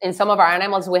 So in some of our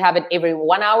animals, we have it every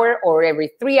 1 hour or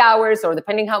every 3 hours, or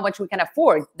depending how much we can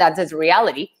afford. That is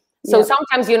reality. So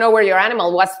sometimes you know where your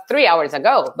animal was 3 hours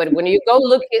ago, but when you go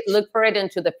look for it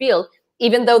into the field,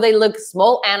 even though they look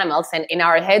small animals and in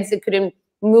our heads it couldn't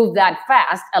move that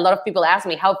fast, a lot of people ask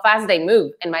me how fast they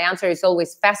move, and my answer is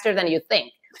always faster than you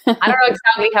think. I don't know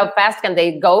exactly how fast can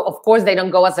they go. Of course, they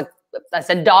don't go as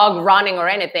a dog running or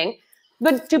anything,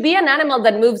 but to be an animal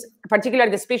that moves,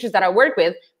 particularly the species that I work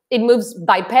with, it moves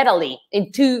bipedally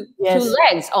in two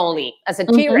legs only, as a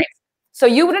T-Rex. So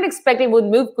you wouldn't expect it would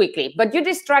move quickly, but you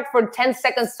distract for 10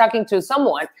 seconds talking to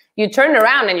someone, you turn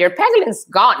around and your pangolin's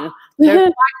gone. They're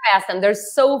quite fast, and they're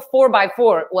so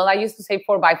 4x4. Well, I used to say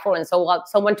 4x4, and so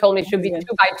someone told me it should be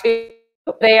 2x2.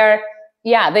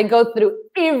 They go through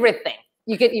everything.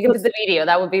 You can do the video.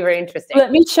 That would be very interesting.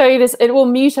 Let me show you this. It will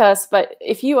mute us, but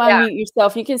if you unmute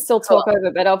yourself, you can still talk over,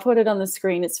 but I'll put it on the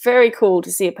screen. It's very cool to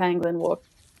see a pangolin walk.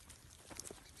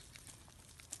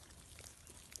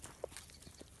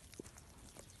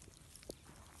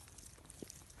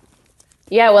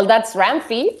 Yeah, well, that's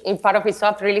Ramfi in part of his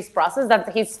soft release process. That's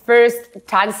his first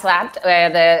tag slap,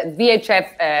 the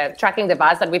VHF tracking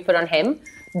device that we put on him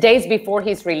days before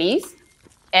his release.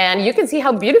 And you can see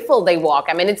how beautiful they walk.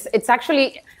 I mean, it's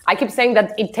actually, I keep saying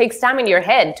that it takes time in your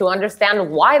head to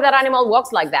understand why that animal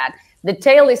walks like that. The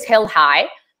tail is held high,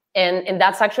 and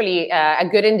that's actually a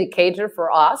good indicator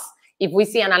for us. If we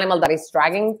see an animal that is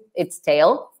dragging its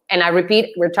tail, and I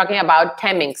repeat, we're talking about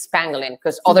Temminck's pangolin,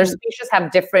 because other species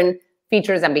have different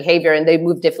features and behavior, and they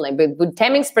move differently. But with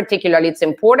Temminck's particularly, it's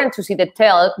important to see the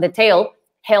tail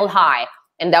held high,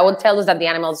 and that would tell us that the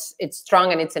animal's it's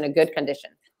strong and it's in a good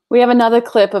condition. We have another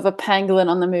clip of a pangolin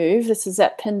on the move. This is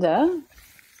at Pinda.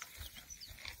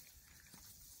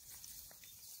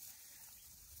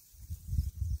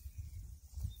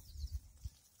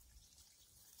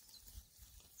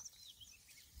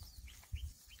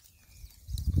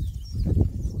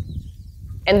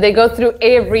 And they go through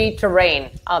every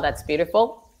terrain. Oh, that's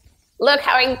beautiful. Look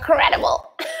how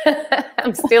incredible.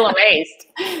 I'm still amazed.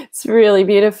 It's really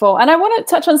beautiful. And I want to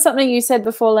touch on something you said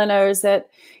before, Leno, is that,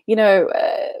 you know,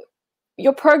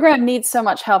 your program needs so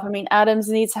much help. I mean, Adams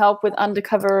needs help with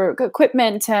undercover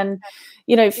equipment. And,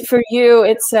 you know, for you,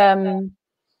 it's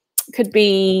could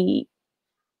be,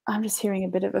 I'm just hearing a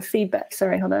bit of a feedback.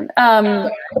 Sorry, hold on.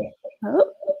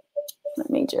 Let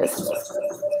me just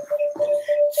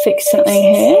fix something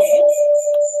here.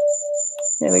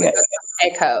 There we go.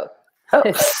 Echo. Oh.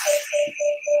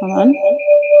 Hold on.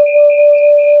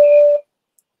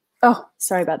 Oh,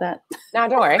 sorry about that. No,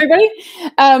 don't worry. Everybody.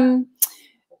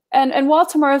 And Wild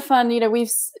Tomorrow Fund, you know, we've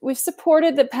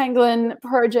supported the pangolin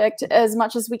project as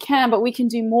much as we can, but we can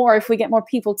do more if we get more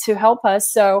people to help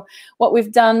us. So what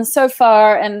we've done so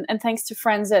far, and thanks to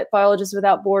friends at Biologists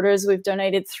Without Borders, we've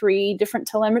donated 3 different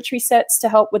telemetry sets to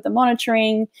help with the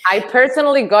monitoring. I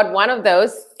personally got one of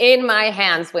those in my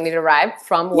hands when it arrived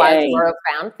from Wild Tomorrow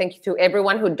Fund. Thank you to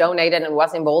everyone who donated and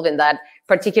was involved in that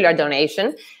particular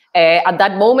donation. At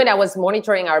that moment, I was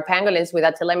monitoring our pangolins with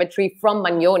a telemetry from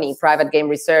Manyoni Private Game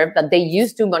Reserve that they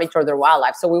used to monitor their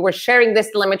wildlife. So we were sharing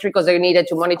this telemetry because they needed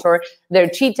to monitor their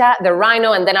cheetah, their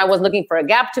rhino, and then I was looking for a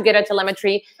gap to get a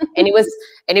telemetry, and it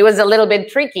was a little bit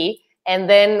tricky. And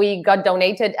then we got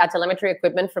donated a telemetry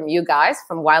equipment from you guys,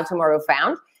 from Wild Tomorrow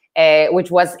Found,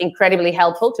 which was incredibly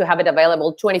helpful to have it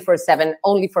available 24/7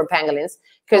 only for pangolins.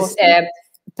 Because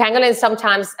pangolins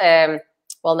sometimes,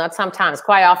 well, not sometimes,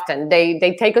 quite often,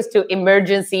 they take us to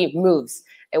emergency moves.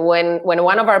 When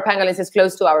one of our pangolins is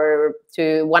close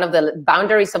to one of the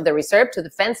boundaries of the reserve, to the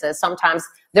fences, sometimes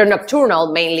they're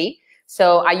nocturnal mainly.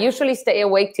 So I usually stay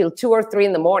awake till 2 or 3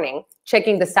 in the morning,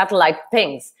 checking the satellite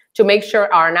pings to make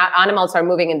sure our animals are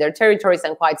moving in their territories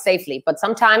and quite safely. But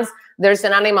sometimes there's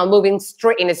an animal moving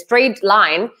in a straight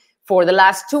line for the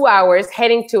last 2 hours,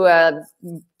 heading to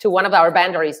one of our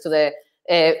boundaries, to the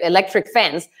electric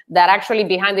fence, that actually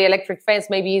behind the electric fence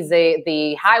maybe is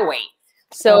the highway.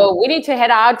 So we need to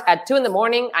head out at 2 in the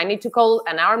morning. I need to call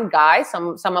an armed guy,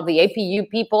 some of the APU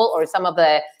people or some of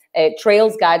the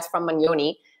trails guides from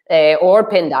Manyoni or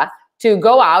Pinda, to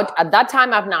go out at that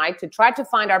time of night to try to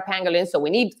find our pangolins. So we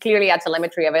need clearly a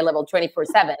telemetry available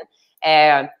 24/7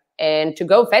 and to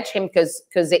go fetch him, because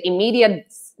the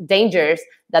immediate dangers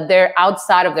that they're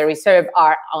outside of the reserve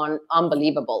are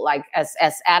unbelievable. Like as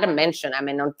Adam mentioned, I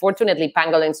mean, unfortunately,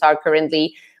 pangolins are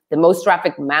currently the most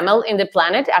trafficked mammal in the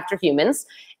planet after humans.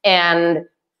 And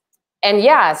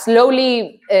yeah,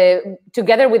 slowly,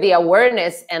 together with the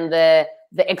awareness and the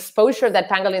exposure that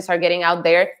pangolins are getting out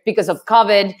there because of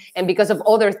COVID and because of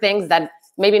other things that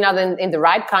maybe not in the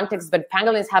right context, but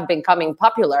pangolins have becoming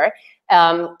popular.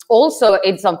 Also,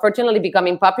 it's unfortunately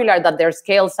becoming popular that their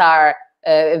scales are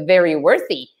very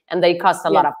worthy and they cost a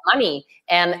lot of money.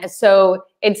 And so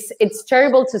it's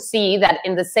terrible to see that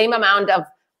in the same amount of,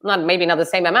 maybe not the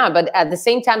same amount, but at the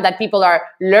same time that people are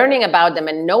learning about them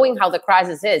and knowing how the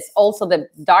crisis is, also the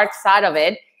dark side of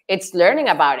it, it's learning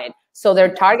about it. So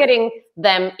they're targeting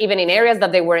them even in areas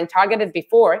that they weren't targeted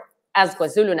before, as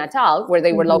KwaZulu-Natal, where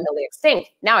they were locally extinct.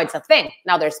 Now it's a thing.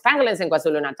 Now there's pangolins in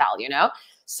KwaZulu-Natal, you know?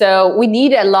 So we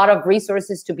need a lot of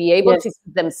resources to be able to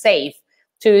keep them safe,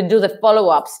 to do the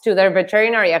follow-ups, to their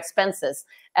veterinary expenses.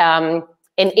 And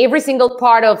every single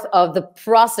part of the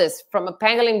process, from a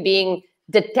pangolin being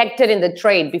detected in the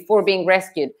trade before being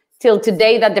rescued, till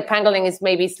today that the pangolin is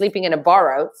maybe sleeping in a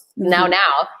burrow, now,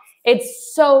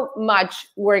 it's so much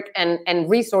work and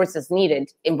resources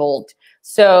needed involved.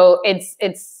 So it's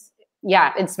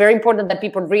very important that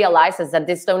people realize that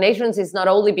this donations is not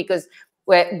only because,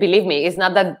 well, believe me, it's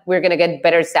not that we're going to get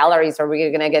better salaries or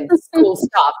we're going to get cool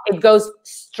stuff. It goes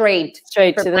straight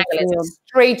to the field,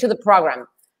 straight to the program.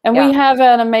 And we have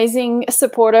an amazing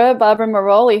supporter, Barbara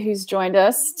Maroli, who's joined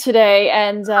us today.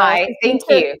 And hi, thank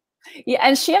you. Yeah,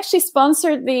 and she actually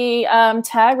sponsored the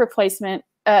tag replacement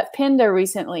at Pinda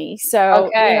recently. So,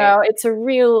 you know, it's a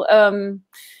real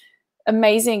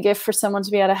amazing gift for someone to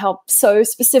be able to help so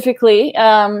specifically.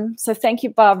 So thank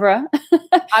you, Barbara.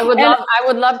 I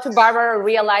would love to Barbara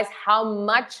realize how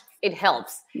much it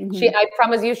helps. I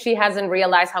promise you, she hasn't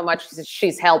realized how much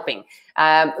she's helping.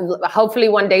 Hopefully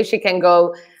one day she can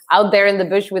go out there in the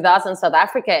bush with us in South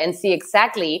Africa and see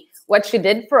exactly what she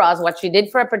did for us, what she did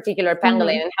for a particular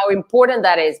pangolin, and how important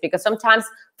that is. Because sometimes,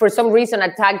 for some reason,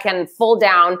 a tag can fall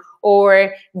down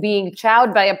or being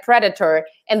chowed by a predator,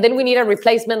 and then we need a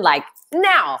replacement like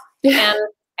now.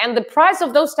 And the price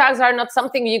of those tags are not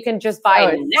something you can just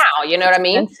buy now. You know what I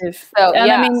mean? Expensive. So and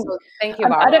yeah, I mean, so thank you,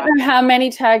 Barbara. I don't know how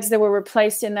many tags there were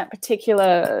replaced in that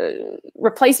particular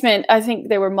replacement. I think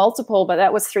there were multiple, but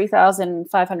that was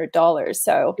 $3,500.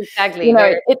 So exactly, you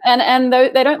know, and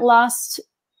they don't last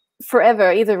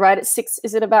forever either, right?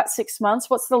 Is it about 6 months?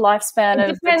 What's the lifespan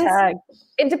of the tag?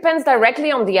 It depends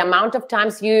directly on the amount of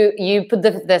times you put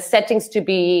the settings to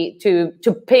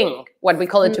ping, what we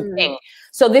call it, to ping.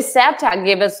 So this SAB tag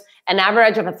gives us an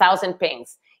average of 1,000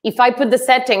 pings. If I put the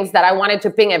settings that I wanted to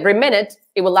ping every minute,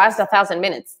 it will last 1,000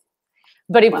 minutes.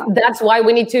 But that's why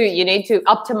you need to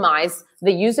optimize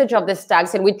the usage of these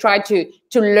tags, and we try to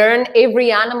learn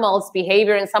every animal's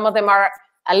behavior, and some of them are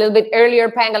a little bit earlier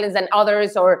pangolins than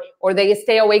others, or they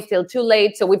stay awake till too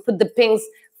late. So we put the pings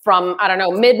from, I don't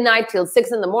know, midnight till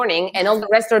 6 in the morning, and all the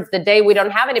rest of the day we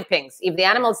don't have any pings. If the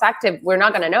animal's active, we're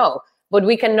not going to know, but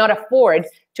we cannot afford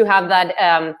to have that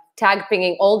tag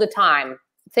pinging all the time.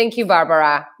 Thank you,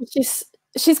 Barbara.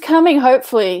 She's coming,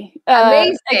 hopefully,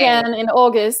 again in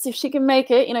August. If she can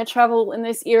make it, you know, travel in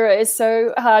this era is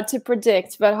so hard to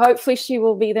predict, but hopefully she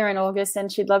will be there in August, and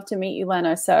she'd love to meet you,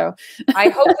 Leno. So I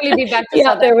hopefully be back to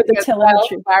out there with the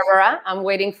telemetry. Barbara. I'm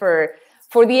waiting for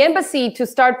for the embassy to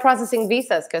start processing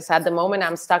visas, because at the moment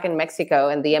I'm stuck in Mexico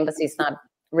and the embassy is not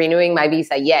renewing my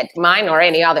visa yet, mine or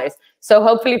any others. So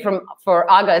hopefully for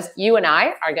August, you and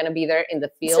I are going to be there in the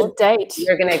field. It's a date.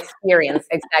 You're going to experience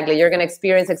you're going to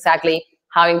experience exactly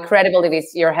how incredible it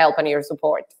is, your help and your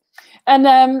support. And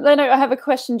Leno, I have a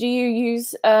question. Do you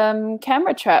use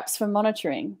camera traps for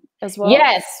monitoring as well?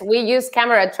 Yes, we use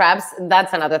camera traps.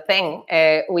 That's another thing.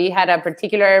 We had a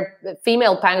particular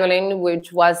female pangolin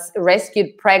which was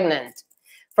rescued pregnant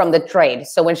from the trade.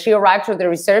 So when she arrived to the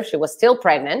reserve, she was still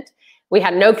pregnant. We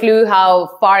had no clue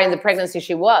how far in the pregnancy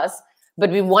she was,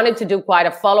 but we wanted to do quite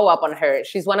a follow-up on her.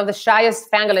 She's one of the shyest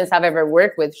pangolins I've ever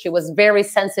worked with. She was very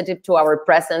sensitive to our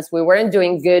presence. We weren't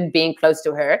doing good being close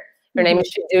to her. Her name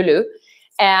is Shidulu.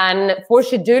 And for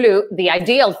Shidulu, the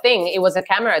ideal thing, it was a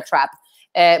camera trap.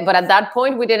 But at that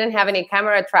point, we didn't have any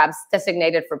camera traps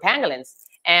designated for pangolins.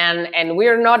 And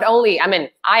we're not only, I mean,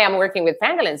 I am working with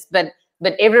pangolins, but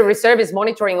every reserve is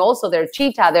monitoring also their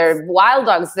cheetah, their wild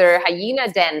dogs, their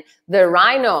hyena den, their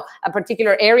rhino, a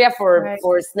particular area for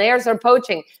snares or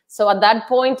poaching. So at that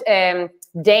point,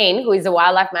 Dane, who is a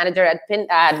wildlife manager at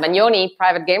Manyoni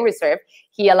Private Game Reserve,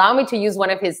 he allowed me to use one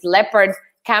of his leopard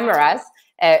cameras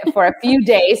for a few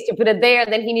days to put it there.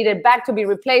 And then he needed back to be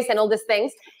replaced and all these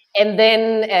things. And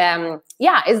then,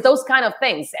 yeah, it's those kind of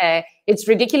things. It's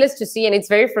ridiculous to see, and it's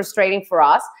very frustrating for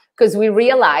us because we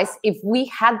realize if we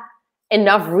had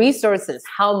enough resources,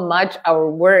 how much our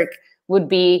work would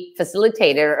be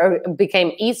facilitated or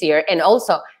became easier, and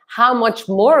also how much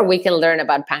more we can learn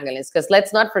about pangolins. Because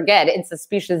let's not forget, it's a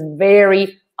species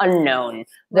very unknown.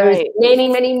 There's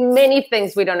many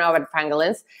things we don't know about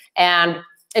pangolins, and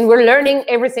we're learning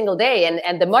every single day.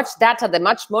 And the much data, the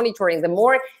much monitoring, the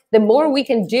more we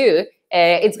can do,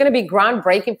 it's going to be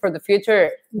groundbreaking for the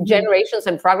future generations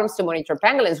and programs to monitor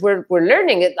pangolins. We're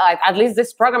learning it. At least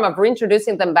this program of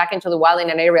reintroducing them back into the wild in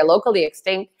an area locally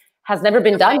extinct has never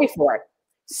been done before.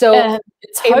 So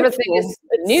everything is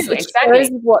new. Exactly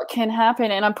what can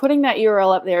happen. And I'm putting that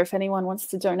URL up there if anyone wants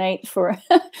to donate for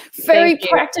very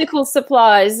practical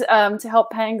supplies to help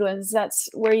pangolins. That's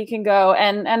where you can go.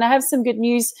 And I have some good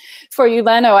news for you,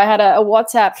 Leno. I had a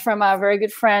WhatsApp from a very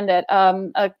good friend at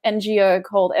an NGO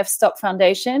called F-Stop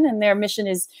Foundation, and their mission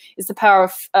is the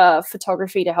power of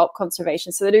photography to help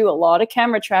conservation. So they do a lot of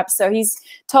camera traps. So he's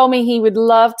told me he would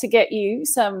love to get you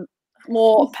some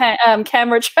more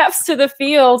camera traps to the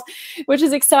field, which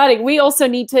is exciting. We also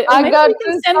need to we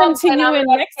can send them to you in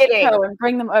Mexico and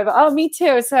bring them over. Oh, me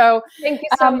too. So thank you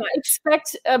so much.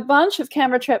 Expect a bunch of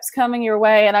camera traps coming your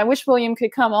way, and I wish William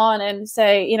could come on and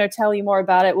say, you know, tell you more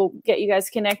about it. We'll get you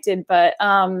guys connected, but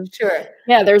sure,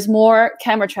 yeah, there's more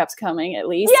camera traps coming at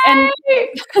least. Yay!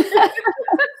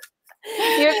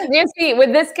 And you see,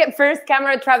 with this first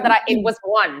camera trap that it was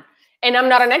one, and I'm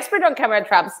not an expert on camera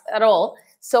traps at all.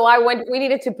 So we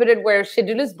needed to put it where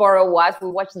Shidulu's burrow was. We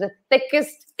watched the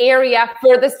thickest area,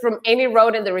 furthest from any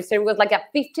road in the reserve. It was like a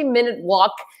 15-minute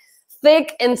walk,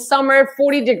 thick in summer,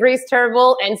 40 degrees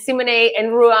terrible. And Simone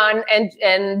and Ruan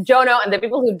and Jono and the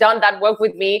people who've done that work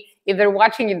with me, if they're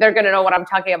watching, they're going to know what I'm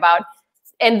talking about.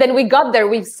 And then we got there.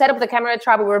 We set up the camera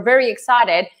trap. We were very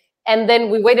excited. And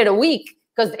then we waited a week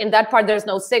because in that part, there's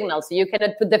no signal. So you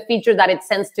cannot put the feature that it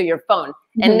sends to your phone.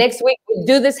 And next week, we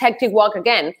do this hectic walk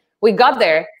again. We got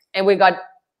there and we got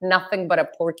nothing but a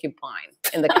porcupine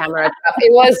in the camera trap.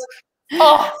 It was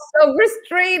so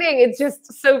frustrating. It's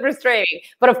just so frustrating.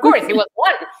 But of course, it was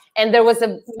one. And there was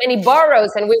many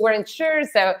burrows and we weren't sure.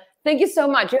 So thank you so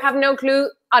much. You have no clue,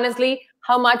 honestly,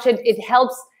 how much it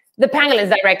helps the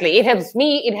pangolins directly. It helps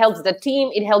me. It helps the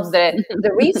team. It helps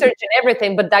the research and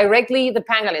everything. But directly, the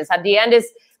pangolins at the end is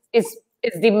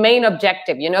the main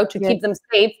objective, you know, to keep them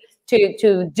safe,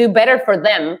 to do better for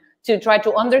them, to try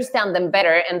to understand them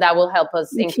better, and that will help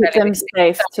us keep them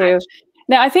safe too.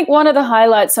 Now, I think one of the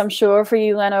highlights, I'm sure, for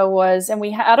you, Leno, was, and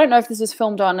I don't know if this was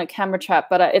filmed on a camera trap,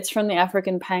 but it's from the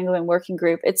African Pangolin Working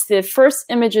Group. It's the first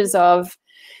images of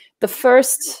the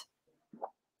first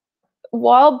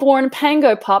wild-born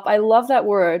pango pup. I love that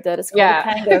word, that it's called a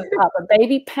pango pup. A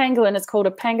baby pangolin is called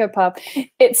a pango pup.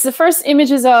 It's the first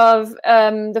images of,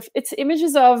 it's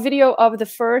images of video of the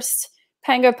first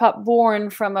pango pup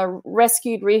born from a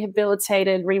rescued,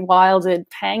 rehabilitated, rewilded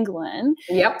pangolin.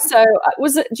 Yep. So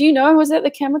was it? Do you know? Was it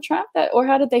the camera trap or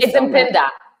how did they? It's in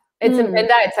Pinda. It's in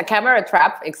Pinda. It's a camera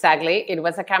trap. Exactly. It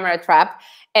was a camera trap,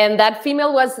 and that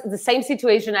female was the same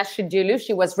situation as Shidulu.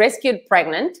 She was rescued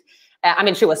pregnant. I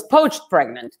mean, she was poached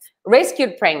pregnant,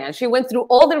 rescued pregnant. She went through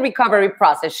all the recovery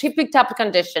process. She picked up a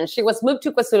condition. She was moved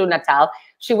to KwaZulu-Natal.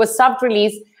 She was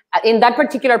soft-released. In that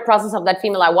particular process of that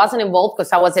female, I wasn't involved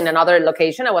because I was in another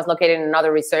location. I was located in another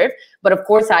reserve. But of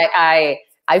course, I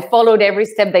I followed every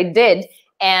step they did.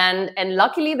 And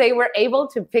luckily they were able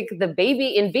to pick the baby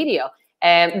in video.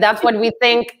 And that's what we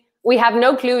think. We have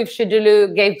no clue if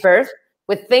Shidulu gave birth.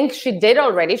 We think she did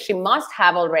already. She must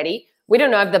have already. We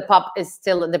don't know if the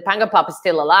panga pup is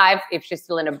still alive, if she's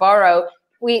still in a burrow.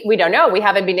 We don't know. We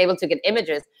haven't been able to get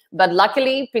images. But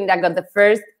luckily, Pinda got the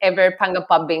first ever panga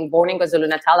pup being born in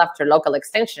KwaZulu-Natal after local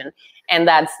extension. And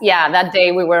that's, yeah, that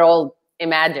day we were all,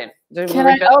 imagine.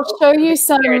 I'll show you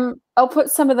some, I'll put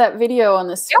some of that video on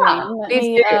the screen.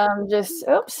 Yeah, Let me just,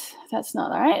 oops, that's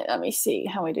not all right. Let me see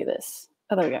how we do this.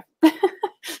 Oh, there we go.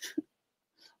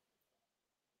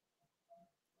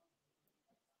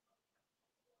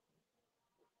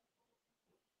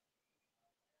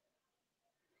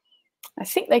 I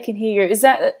think they can hear you. Is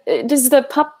that, does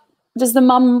the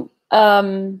mum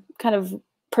kind of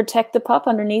protect the pup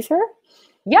underneath her?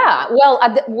 Yeah, well,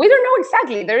 we don't know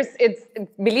exactly.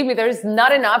 Believe me, there's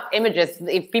not enough images.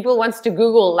 If people wants to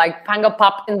Google like panga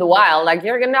pup in the wild, like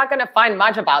you're not gonna find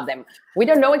much about them. We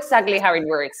don't know exactly how it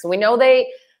works. We know they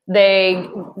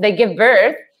give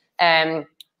birth and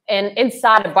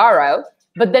inside a burrow,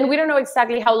 but then we don't know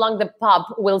exactly how long the pup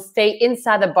will stay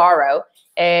inside the burrow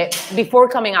before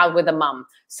coming out with the mom.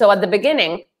 So at the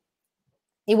beginning,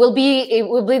 it will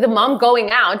be the mom going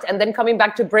out and then coming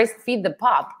back to breastfeed the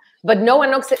pup. But no one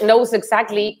knows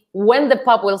exactly when the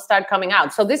pup will start coming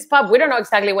out. So this pup, we don't know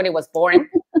exactly when it was born.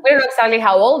 We don't know exactly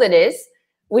how old it is.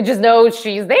 We just know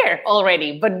she's there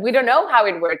already, but we don't know how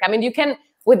it works. I mean, you can,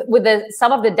 with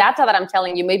some of the data that I'm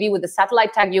telling you, maybe with the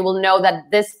satellite tag, you will know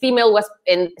that this female was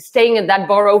staying in that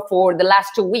burrow for the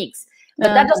last 2 weeks.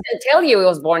 But that doesn't tell you it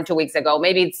was born 2 weeks ago.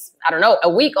 Maybe it's, I don't know, a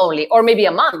week only, or maybe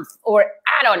a month, or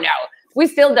I don't know. We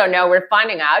still don't know. We're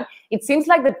finding out. It seems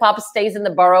like the pup stays in the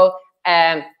burrow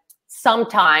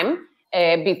sometime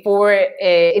before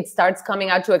it starts coming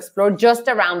out to explore just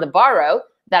around the burrow.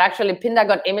 That actually Pinda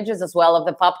got images as well of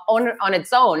the pup on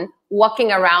its own,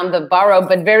 walking around the burrow,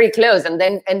 but very close, and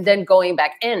then going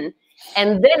back in.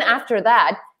 And then after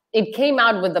that, it came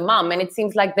out with the mom, and it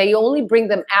seems like they only bring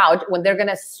them out when they're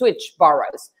gonna switch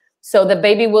burrows. So the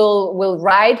baby will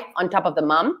ride on top of the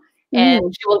mom, and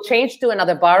she will change to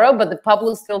another burrow, but the pup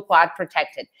will still quite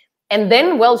protected. And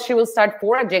then, well, she will start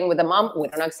foraging with the mom. We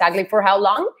don't know exactly for how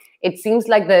long. It seems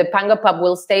like the panga pup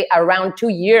will stay around 2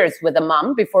 years with the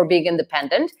mom before being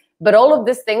independent. But all of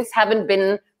these things haven't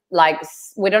been like,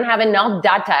 we don't have enough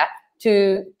data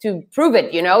to prove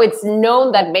it. You know, it's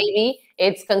known that maybe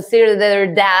it's considered their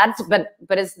dad, but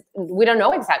we don't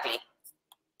know exactly.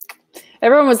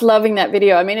 Everyone was loving that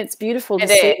video. I mean, it's beautiful to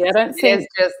see. I don't think,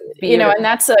 just you know, and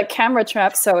that's a camera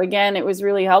trap. So again, it was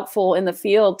really helpful in the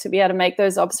field to be able to make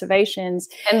those observations.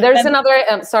 And there's another,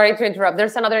 sorry to interrupt,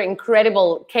 there's another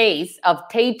incredible case of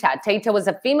Tata. Tata was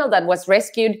a female that was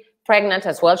rescued pregnant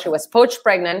as well. She was poached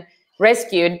pregnant,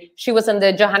 rescued. She was in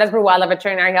the Johannesburg Wildlife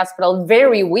Veterinary Hospital,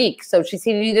 very weak. So she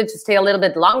needed to stay a little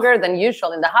bit longer than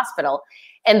usual in the hospital.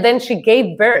 And then she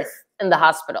gave birth in the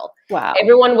hospital. Wow.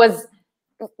 Everyone was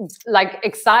like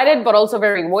excited, but also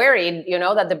very worried, you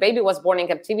know, that the baby was born in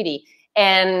captivity.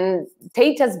 And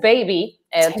Tata's baby,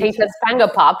 Tata's panga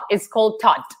pup, is called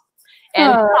Tot.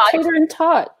 And Tata and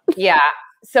Tot. Yeah.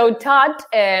 So Tot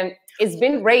has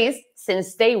been raised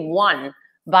since day one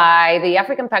by the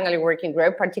African Pangolin Working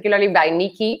Group, particularly by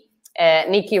Nikki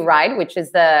Wright, which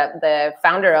is the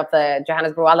founder of the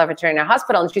Johannesburg Wildlife Veterinary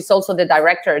Hospital. And she's also the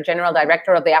general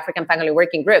director of the African Pangolin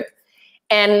Working Group.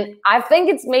 And I think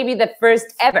it's maybe the first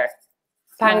ever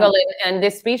pangolin and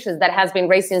this species that has been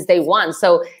raised since day one.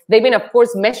 So they've been, of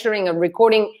course, measuring and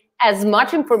recording as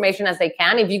much information as they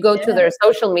can. If you go to their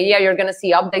social media, you're going to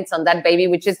see updates on that baby,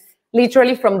 which is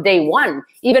literally from day one.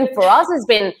 Even for us, it's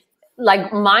been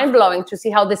like mind-blowing to see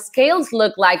how the scales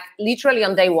look like literally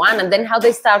on day one, and then how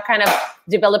they start kind of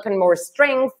developing more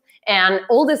strength and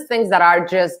all these things that are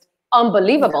just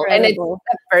unbelievable. Incredible. And it's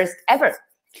the first ever.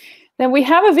 Then we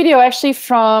have a video actually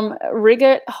from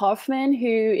Rigert Hoffman, who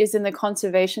is in the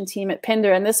conservation team at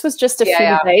Pender, and this was just a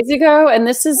few days ago. And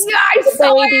this is the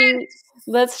baby.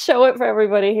 Let's show it for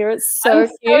everybody here. It's so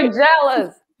cute. I'm so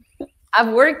jealous.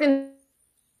 I've worked in.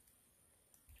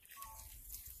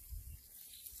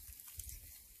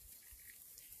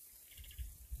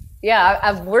 Yeah,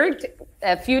 I've worked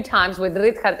a few times with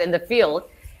Richard in the field,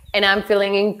 and I'm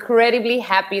feeling incredibly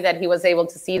happy that he was able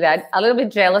to see that. A little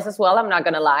bit jealous as well, I'm not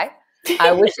going to lie.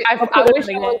 I wish I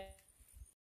was.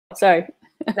 Sorry.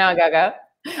 No, go.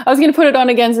 I was going to put it on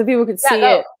again so people could see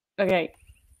it. Okay.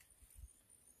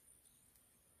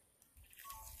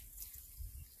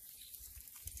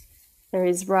 There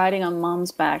he's riding on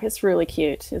mom's back. It's really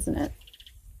cute, isn't it?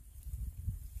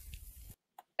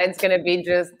 It's going to be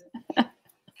just...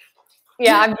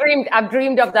 Yeah, I've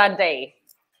dreamed of that day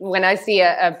when I see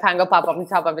a pango pop on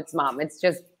top of its mom. It's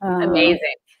just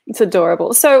amazing. It's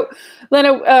adorable. So,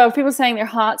 Leno, people saying their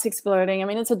heart's exploding. I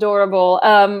mean, it's adorable.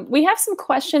 We have some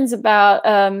questions about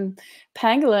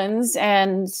pangolins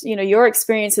and, you know, your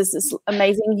experience as this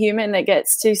amazing human that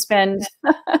gets to spend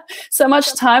so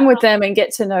much time with them and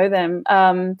get to know them.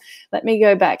 Let me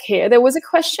go back here. There was a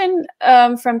question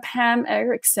from Pam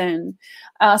Erickson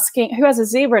asking, who has a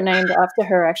zebra named after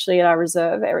her actually at our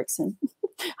reserve, Erickson.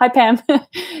 Hi, Pam.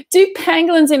 Do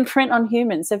pangolins imprint on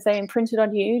humans? Have they imprinted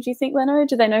on you, do you think, Leno?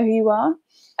 Do they know who you are?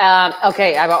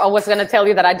 Okay, I was going to tell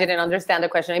you that I didn't understand the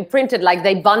question. Imprinted, like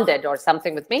they bonded or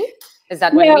something with me? Is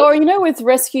that what you mean? Or, you know, with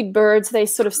rescued birds, they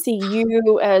sort of see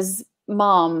you as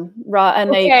mom, right?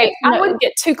 And they wouldn't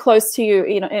get too close to you,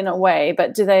 you know, in a way.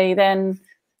 But do they then...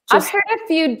 I've heard a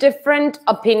few different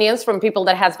opinions from people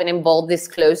that has been involved this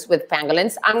close with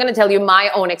pangolins. I'm going to tell you my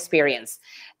own experience.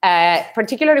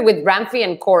 Particularly with Ramfy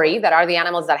and Corey, that are the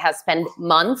animals that have spent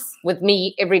months with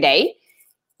me every day.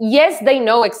 Yes, they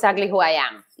know exactly who I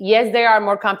am. Yes, they are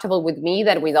more comfortable with me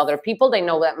than with other people. They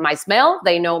know that my smell,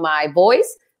 they know my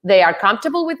voice, they are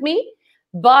comfortable with me.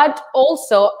 But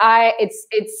also,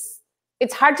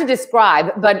 it's hard to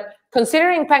describe, but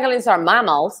considering pangolins are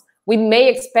mammals, we may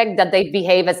expect that they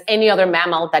behave as any other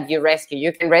mammal that you rescue.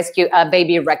 You can rescue a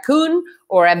baby raccoon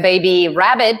or a baby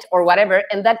rabbit or whatever,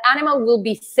 and that animal will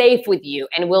be safe with you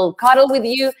and will cuddle with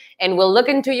you and will look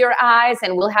into your eyes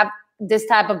and will have this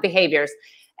type of behaviors.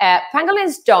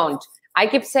 Pangolins don't. I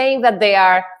keep saying that they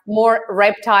are more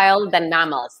reptile than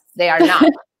mammals. They are not.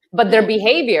 But their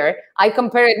behavior, I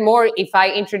compare it more if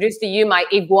I introduce to you my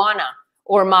iguana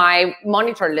or my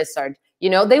monitor lizard. You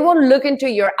know, they won't look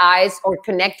into your eyes or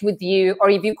connect with you,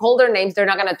 or if you call their names, they're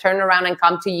not going to turn around and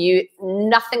come to you.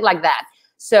 Nothing like that.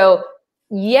 So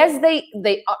yes,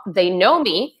 they know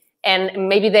me, and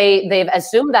maybe they've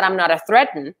assumed that I'm not a threat,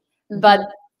 but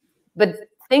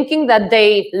thinking that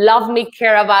they love me,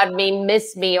 care about me,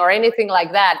 miss me, or anything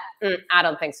like that, I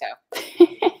don't think so.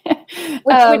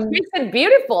 Which makes it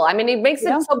beautiful. I mean, it makes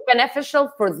it so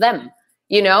beneficial for them.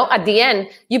 You know, at the end,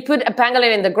 you put a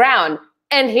pangolin in the ground,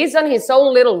 and he's on his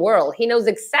own little world. He knows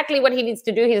exactly what he needs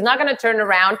to do. He's not going to turn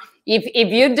around.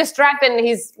 If you distract him,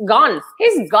 he's gone.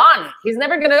 He's gone. He's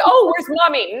never going to, oh, where's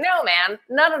mommy? No, man,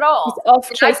 not at all. He's off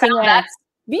chasing ass. That's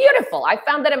beautiful. I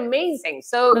found that amazing.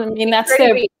 So I mean, that's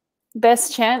their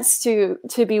best chance to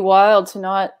be wild, to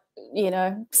not, you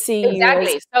know, see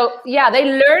exactly. So yeah, they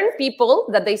learn people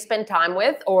that they spend time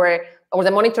with, or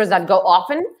the monitors that go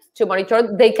often to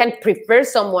monitor. They can prefer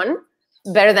someone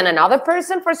better than another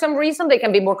person for some reason. They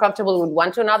can be more comfortable with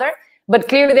one to another, but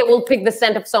clearly they will pick the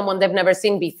scent of someone they've never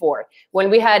seen before.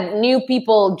 When we had new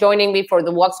people joining me for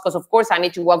the walks, because of course I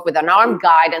need to walk with an armed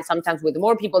guide and sometimes with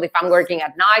more people if I'm working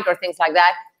at night or things like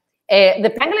that,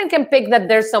 the pangolin can pick that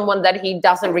there's someone that he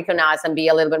doesn't recognize and be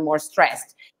a little bit more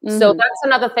stressed. So that's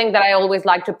another thing that I always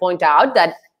like to point out,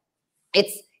 that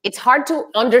it's hard to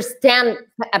understand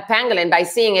a pangolin by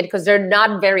seeing it because they're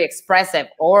not very expressive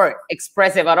or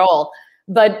expressive at all.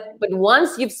 But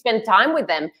once you've spent time with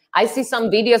them, I see some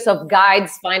videos of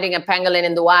guides finding a pangolin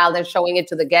in the wild and showing it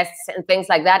to the guests and things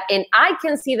like that. And I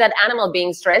can see that animal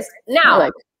being stressed. Now,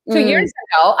 like, 2 years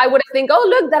ago, I would think, oh,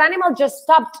 look, that animal just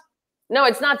stopped. No,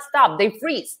 it's not stopped. They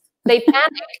freeze. They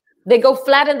panic. They go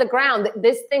flat in the ground.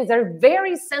 These things are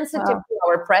very sensitive to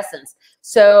our presence.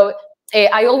 So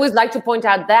I always like to point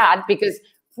out that, because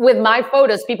with my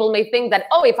photos, people may think that,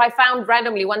 oh, if I found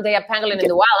randomly one day a pangolin in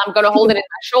the wild, I'm going to hold it in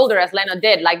my shoulder as Leno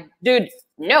did. Like, dude,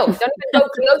 no, don't even go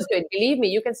close to it. Believe me,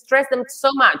 you can stress them so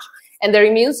much. And their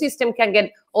immune system can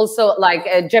get also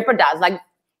like jeopardized. Like,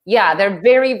 yeah, they're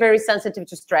very, very sensitive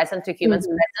to stress and to humans'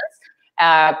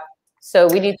 presence. So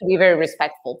we need to be very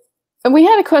respectful. And we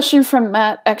had a question from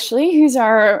Matt, actually, who's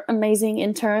our amazing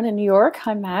intern in New York.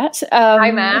 Hi, Matt. Hi,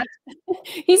 Matt.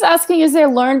 He's asking, is there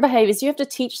learned behaviors? Do you have to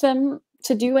teach them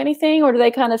to do anything, or do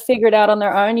they kind of figure it out on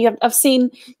their own? I've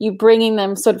seen you bringing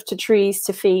them sort of to trees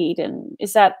to feed, and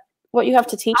is that what you have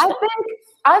to teach them?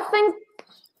 I think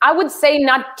I would say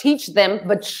not teach them,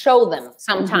 but show them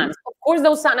sometimes. Of course,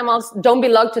 those animals don't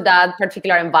belong to that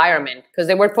particular environment because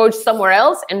they were poached somewhere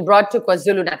else and brought to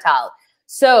KwaZulu-Natal.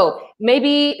 So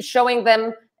maybe showing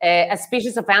them a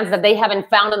species of ants that they haven't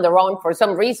found on their own for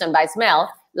some reason by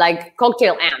smell, like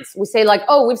cocktail ants. We say like,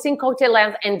 oh, we've seen cocktail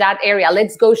ants in that area.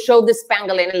 Let's go show this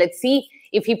pangolin and let's see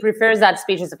if he prefers that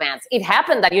species of ants. It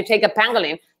happened that you take a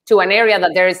pangolin to an area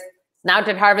that there's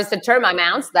snouted harvested termite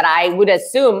mounds that I would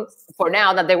assume for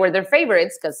now that they were their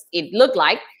favorites because it looked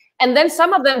like. And then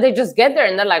some of them, they just get there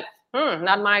and they're like,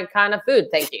 not my kind of food,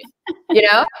 thank you. You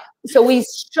know, so we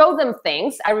show them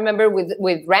things. I remember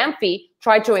with Rampy,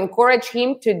 tried to encourage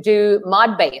him to do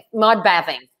mud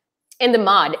bathing in the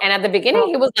mud. And at the beginning,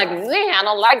 he was like, I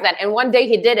don't like that. And one day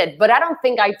he did it, but I don't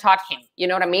think I taught him. You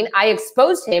know what I mean? I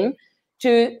exposed him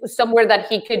to somewhere that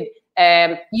he could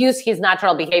use his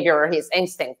natural behavior or his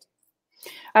instinct.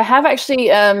 I have actually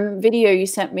video you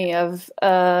sent me of,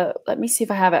 let me see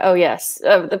if I have it. Oh, yes,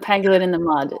 of the pangolin in the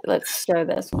mud. Let's show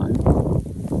this one.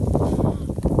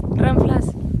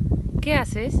 Ramflas, ¿qué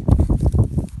haces?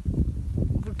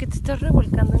 ¿Por qué te estás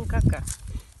revolcando en caca?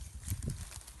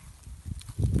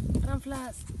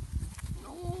 Ramflas,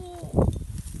 no.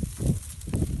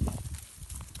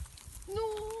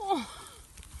 No.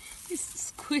 He's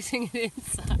squeezing it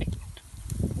inside.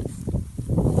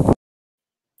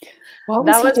 What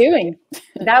was he doing?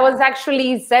 That was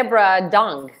actually zebra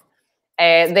dung.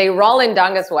 They roll in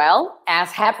dung as well,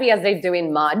 as happy as they do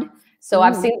in mud. So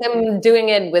I've seen them doing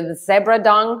it with zebra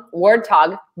dung,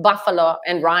 warthog, buffalo,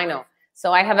 and rhino.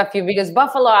 So I have a few videos.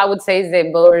 Buffalo, I would say, is the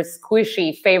more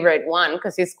squishy favorite one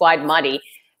because it's quite muddy.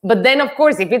 But then, of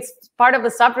course, if it's part of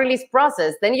the self-release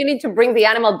process, then you need to bring the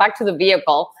animal back to the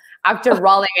vehicle after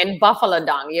rolling in buffalo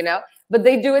dung, you know? But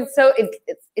they do it so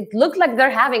it looks like they're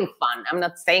having fun. I'm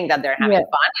not saying that they're having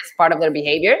fun. It's part of their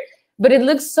behavior. But it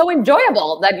looks so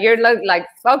enjoyable that you're like,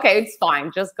 okay, it's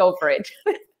fine. Just go for it.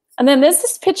 And then there's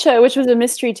this picture, which was a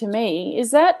mystery to me.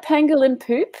 Is that pangolin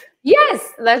poop?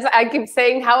 Yes. I keep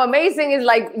saying how amazing is,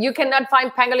 like, you cannot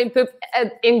find pangolin poop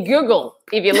in Google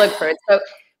if you look for it. So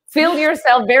feel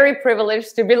yourself very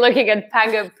privileged to be looking at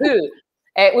pango poo.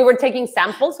 We were taking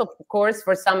samples, of course,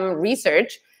 for some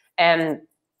research.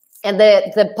 And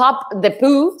the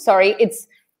poo, sorry,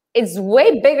 it's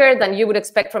way bigger than you would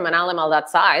expect from an animal that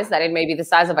size, that it may be the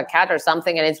size of a cat or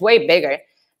something, and it's way bigger.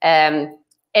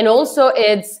 And also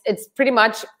it's pretty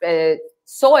much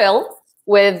soil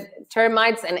with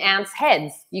termites and ants'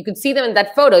 heads. You could see them in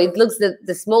that photo. It looks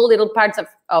the small little parts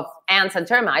of ants and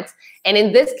termites. And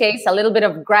in this case, a little bit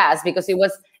of grass, because it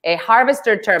was a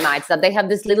harvester termites, that they have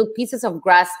these little pieces of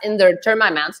grass in their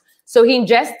termite mounds. So he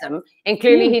ingests them, and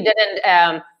clearly he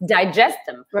didn't digest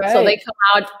them. Right. So they come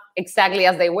out exactly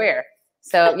as they were.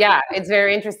 So yeah, it's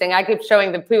very interesting. I keep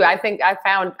showing the poo. I think I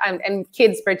found, and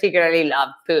kids particularly love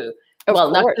poo.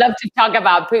 Love to talk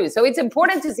about poo. So it's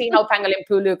important to see how pangolin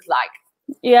poo looks like.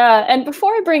 Yeah, and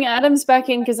before I bring Adams back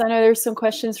in, because I know there's some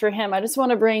questions for him, I just want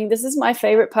to bring, this is my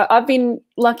favorite part. I've been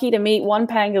lucky to meet one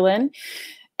pangolin.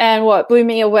 And what blew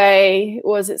me away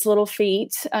was its little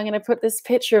feet. I'm going to put this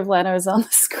picture of Leno's on the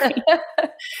screen.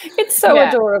 It's so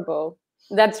adorable.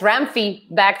 That's Rampy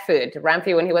back foot.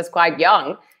 Rampy when he was quite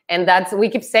young. And we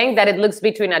keep saying that it looks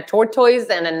between a tortoise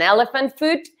and an elephant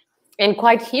foot, and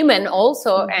quite human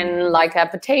also, and like a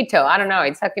potato. I don't know.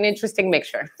 It's like an interesting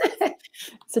mixture.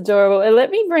 It's adorable. And let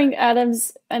me bring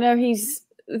Adams. I know he's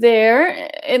there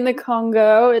in the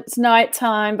Congo. It's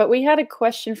nighttime, but we had a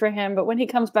question for him. But when he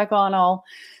comes back on, I'll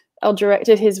direct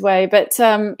it his way. But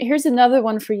here's another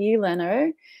one for you,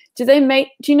 Leno. Do they mate?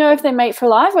 Do you know if they mate for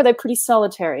life, or are they pretty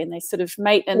solitary and they sort of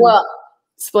mate and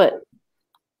split?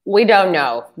 We don't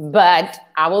know, but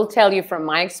I will tell you from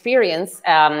my experience,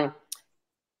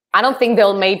 I don't think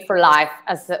they'll mate for life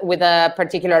with a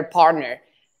particular partner.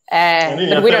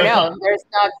 But we don't know.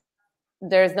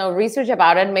 There's no research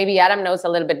about it. Maybe Adam knows a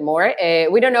little bit more.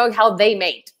 We don't know how they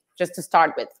mate, just to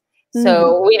start with.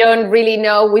 So we don't really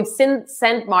know. We've seen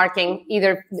scent marking,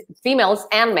 either females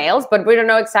and males, but we don't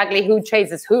know exactly who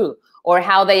chases who or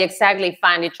how they exactly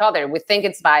find each other. We think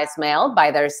it's by a smell,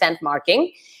 by their scent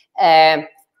marking.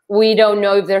 We don't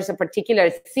know if there's a particular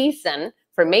season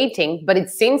for mating, but it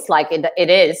seems like it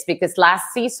is, because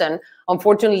last season,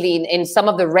 unfortunately, in some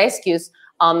of the rescues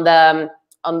from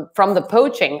the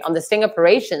poaching, on the sting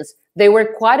operations, there were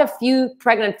quite a few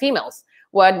pregnant females.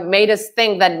 What made us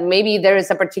think that maybe there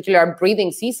is a particular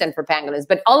breeding season for pangolins,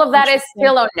 but all of that is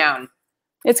still unknown.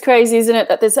 It's crazy, isn't it,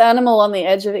 that this animal on the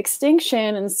edge of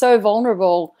extinction and so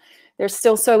vulnerable, there's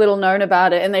still so little known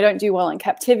about it, and they don't do well in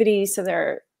captivity, so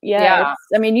they're, I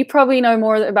mean, you probably know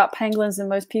more about pangolins than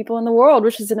most people in the world,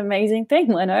 which is an amazing thing,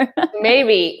 Leno.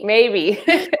 maybe,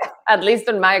 at least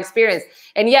in my experience.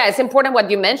 And yeah, it's important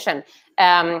what you mentioned.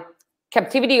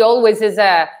 Captivity always is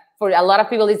for a lot of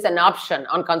people, it's an option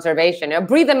on conservation.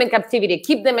 Breed them in captivity,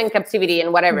 keep them in captivity,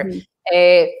 and whatever.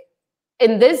 In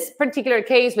this particular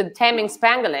case with Temminck's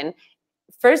pangolin,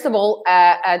 first of all,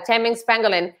 Temminck's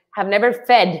pangolin have never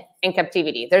fed in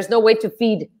captivity. There's no way to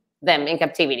feed them in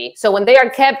captivity. So when they are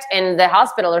kept in the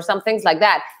hospital or some things like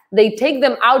that, they take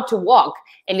them out to walk.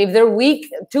 And if they're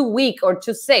weak, too weak or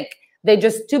too sick, they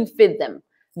just tube feed them.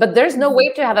 But there's no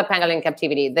way to have a pangolin in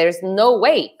captivity. There's no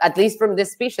way, at least from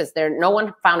this species, no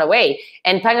one found a way.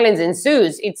 And pangolins in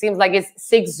zoos, it seems like it's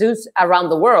 6 zoos around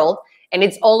the world, and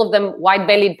it's all of them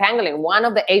white-bellied pangolin, one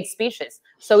of the 8 species.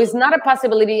 So it's not a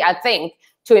possibility, I think,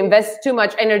 to invest too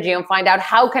much energy and find out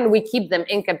how can we keep them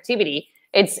in captivity.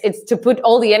 It's to put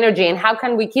all the energy in how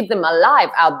can we keep them alive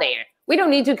out there. We don't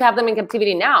need to have them in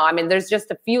captivity now. I mean, there's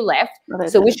just a few left.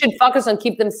 So we should focus on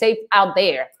keep them safe out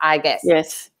there, I guess.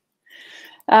 Yes.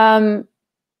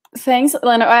 Thanks,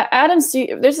 Leno. Adams,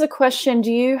 there's a question.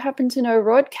 Do you happen to know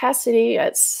Rod Cassidy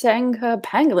at Sangha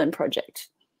Pangolin Project?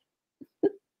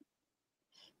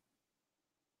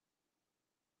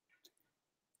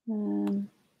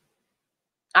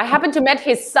 I happen to met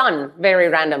his son very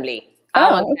randomly.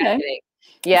 Oh, okay.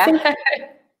 Yeah.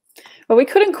 Well, we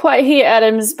couldn't quite hear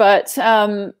Adams, but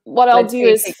what I'll do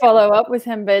is follow up with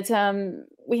him. But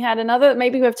we had another,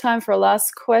 maybe we have time for a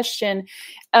last question.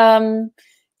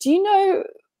 Do you know,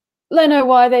 Leno,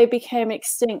 why they became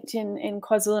extinct in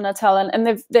KwaZulu-Natal?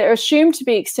 And they're assumed to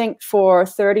be extinct for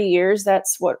 30 years.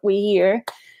 That's what we hear,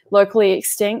 locally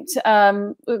extinct.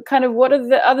 Kind of what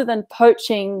are other than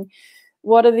poaching,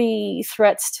 what are the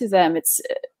threats to them? It's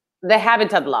the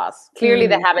habitat loss, clearly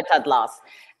the habitat loss.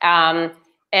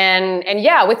 And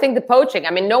yeah, we think the poaching, I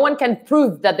mean, no one can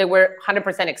prove that they were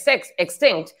 100%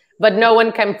 extinct, but no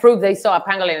one can prove they saw a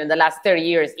pangolin in the last 30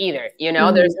 years either. You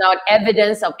know, there's not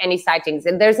evidence of any sightings.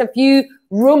 And there's a few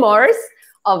rumors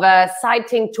of a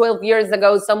sighting 12 years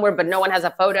ago somewhere, but no one has a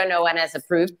photo, no one has a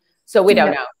proof. So we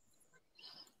don't know.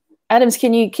 Adams,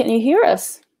 can you hear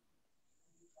us?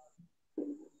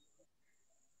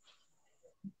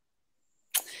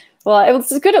 Well, it was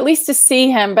good at least to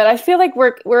see him, but I feel like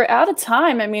we're out of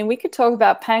time. I mean, we could talk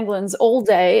about pangolins all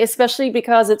day, especially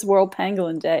because it's World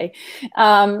Pangolin Day.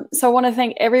 So I want to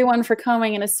thank everyone for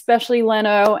coming, and especially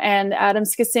Leno and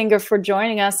Adams Cassinga for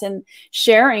joining us and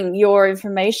sharing your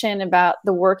information about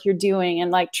the work you're doing.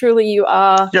 And like, truly you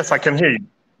are. Yes, I can hear you.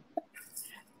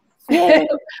 Yeah.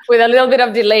 With a little bit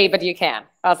of delay, but you can.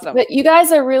 Awesome. But you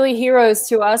guys are really heroes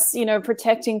to us, you know,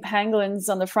 protecting pangolins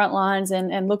on the front lines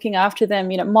and looking after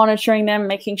them, you know, monitoring them,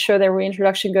 making sure their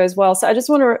reintroduction goes well. So I just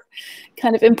want to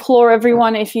kind of implore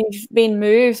everyone, if you've been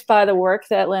moved by the work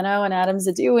that Leno and Adams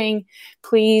are doing,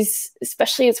 please,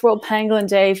 especially it's World Pangolin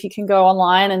Day, if you can go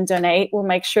online and donate, we'll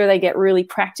make sure they get really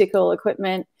practical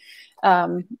equipment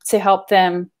to help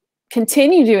them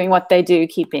continue doing what they do,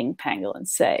 keeping pangolins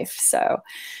safe. So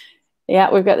yeah,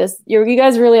 we've got this. You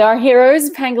guys really are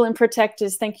heroes, pangolin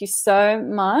protectors. Thank you so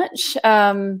much.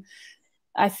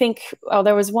 I think, oh,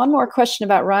 there was one more question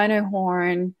about rhino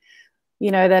horn,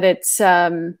 you know, that it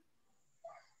has,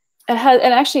 and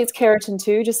actually it's keratin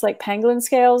too, just like pangolin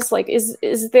scales. Like, is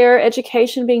there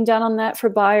education being done on that for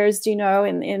buyers, do you know,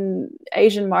 in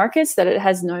Asian markets, that it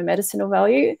has no medicinal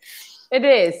value? It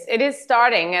is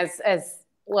starting as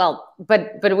well,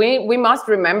 but we must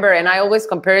remember, and I always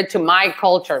compare it to my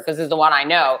culture because it's the one I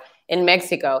know in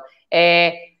Mexico.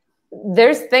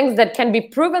 There's things that can be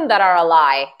proven that are a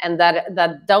lie and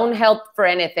that don't help for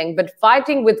anything, but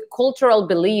fighting with cultural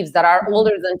beliefs that are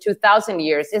older than 2,000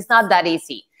 years is not that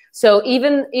easy. So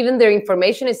even their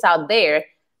information is out there,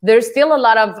 there's still a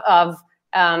lot of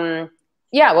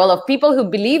people who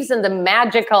believes in the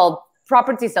magical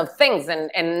properties of things,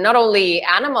 and not only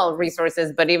animal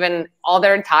resources, but even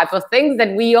other type of things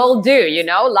that we all do, you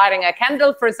know, lighting a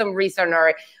candle for some reason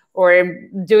or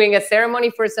doing a ceremony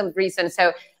for some reason.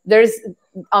 So there's,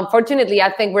 unfortunately,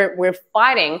 I think we're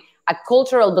fighting a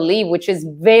cultural belief which is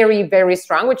very, very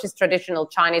strong, which is traditional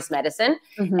Chinese medicine.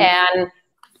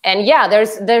 And yeah,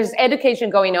 there's education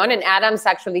going on, and Adams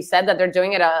actually said that they're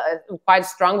doing it quite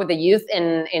strong with the youth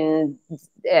in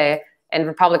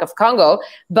Republic of Congo,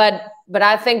 but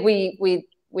I think we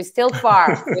still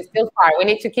far. We're still far. We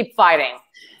need to keep fighting.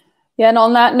 Yeah, and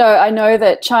on that note, I know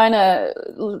that China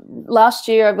last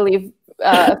year, I believe,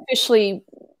 officially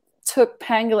took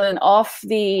pangolin off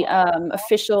the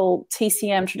official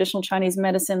TCM, traditional Chinese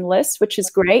medicine list, which is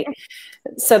great.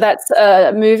 So that's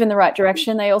a move in the right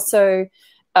direction. They also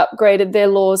upgraded their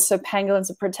laws so pangolins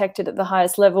are protected at the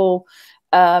highest level.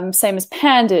 Same as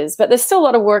pandas, but there's still a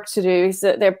lot of work to do.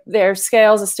 So their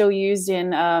scales are still used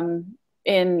in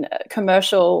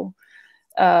commercial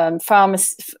there's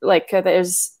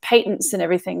patents and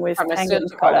everything with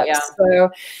pangolin products. Yeah. So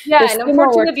yeah, and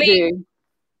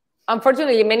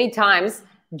unfortunately, many times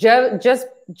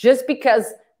just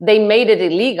because they made it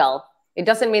illegal, it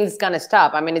doesn't mean it's gonna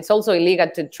stop. I mean, it's also illegal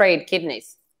to trade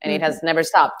kidneys, and it has never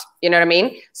stopped. You know what I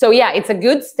mean? So yeah, it's a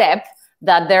good step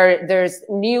that there's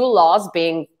new laws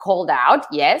being called out,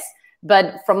 yes,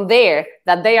 But from there,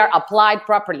 that they are applied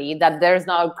properly, that there's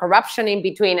no corruption in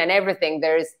between and everything,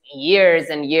 there's years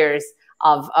and years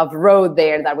of road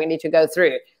there that we need to go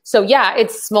through. So yeah,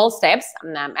 it's small steps.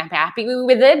 I'm happy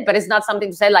with it, but it's not something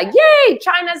to say like, yay,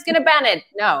 China's gonna ban it.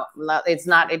 No, it's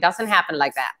not. It doesn't happen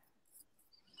like that.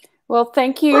 Well,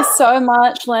 thank you so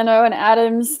much, Leno and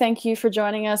Adams. Thank you for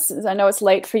joining us. I know it's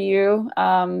late for you.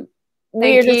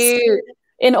 We're just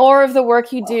in awe of the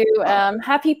work you do.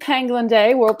 Happy Pangolin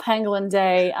Day, World Pangolin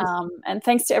Day. And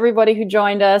thanks to everybody who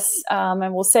joined us.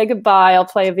 And we'll say goodbye. I'll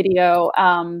play a video.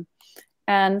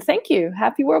 And thank you.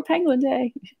 Happy World Pangolin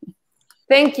Day.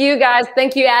 Thank you, guys.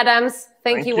 Thank you, Adams.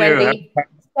 Thank you, Wendy.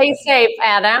 Stay safe,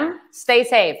 Adam. Stay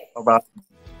safe. Bye-bye.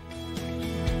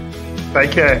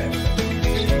 Take care.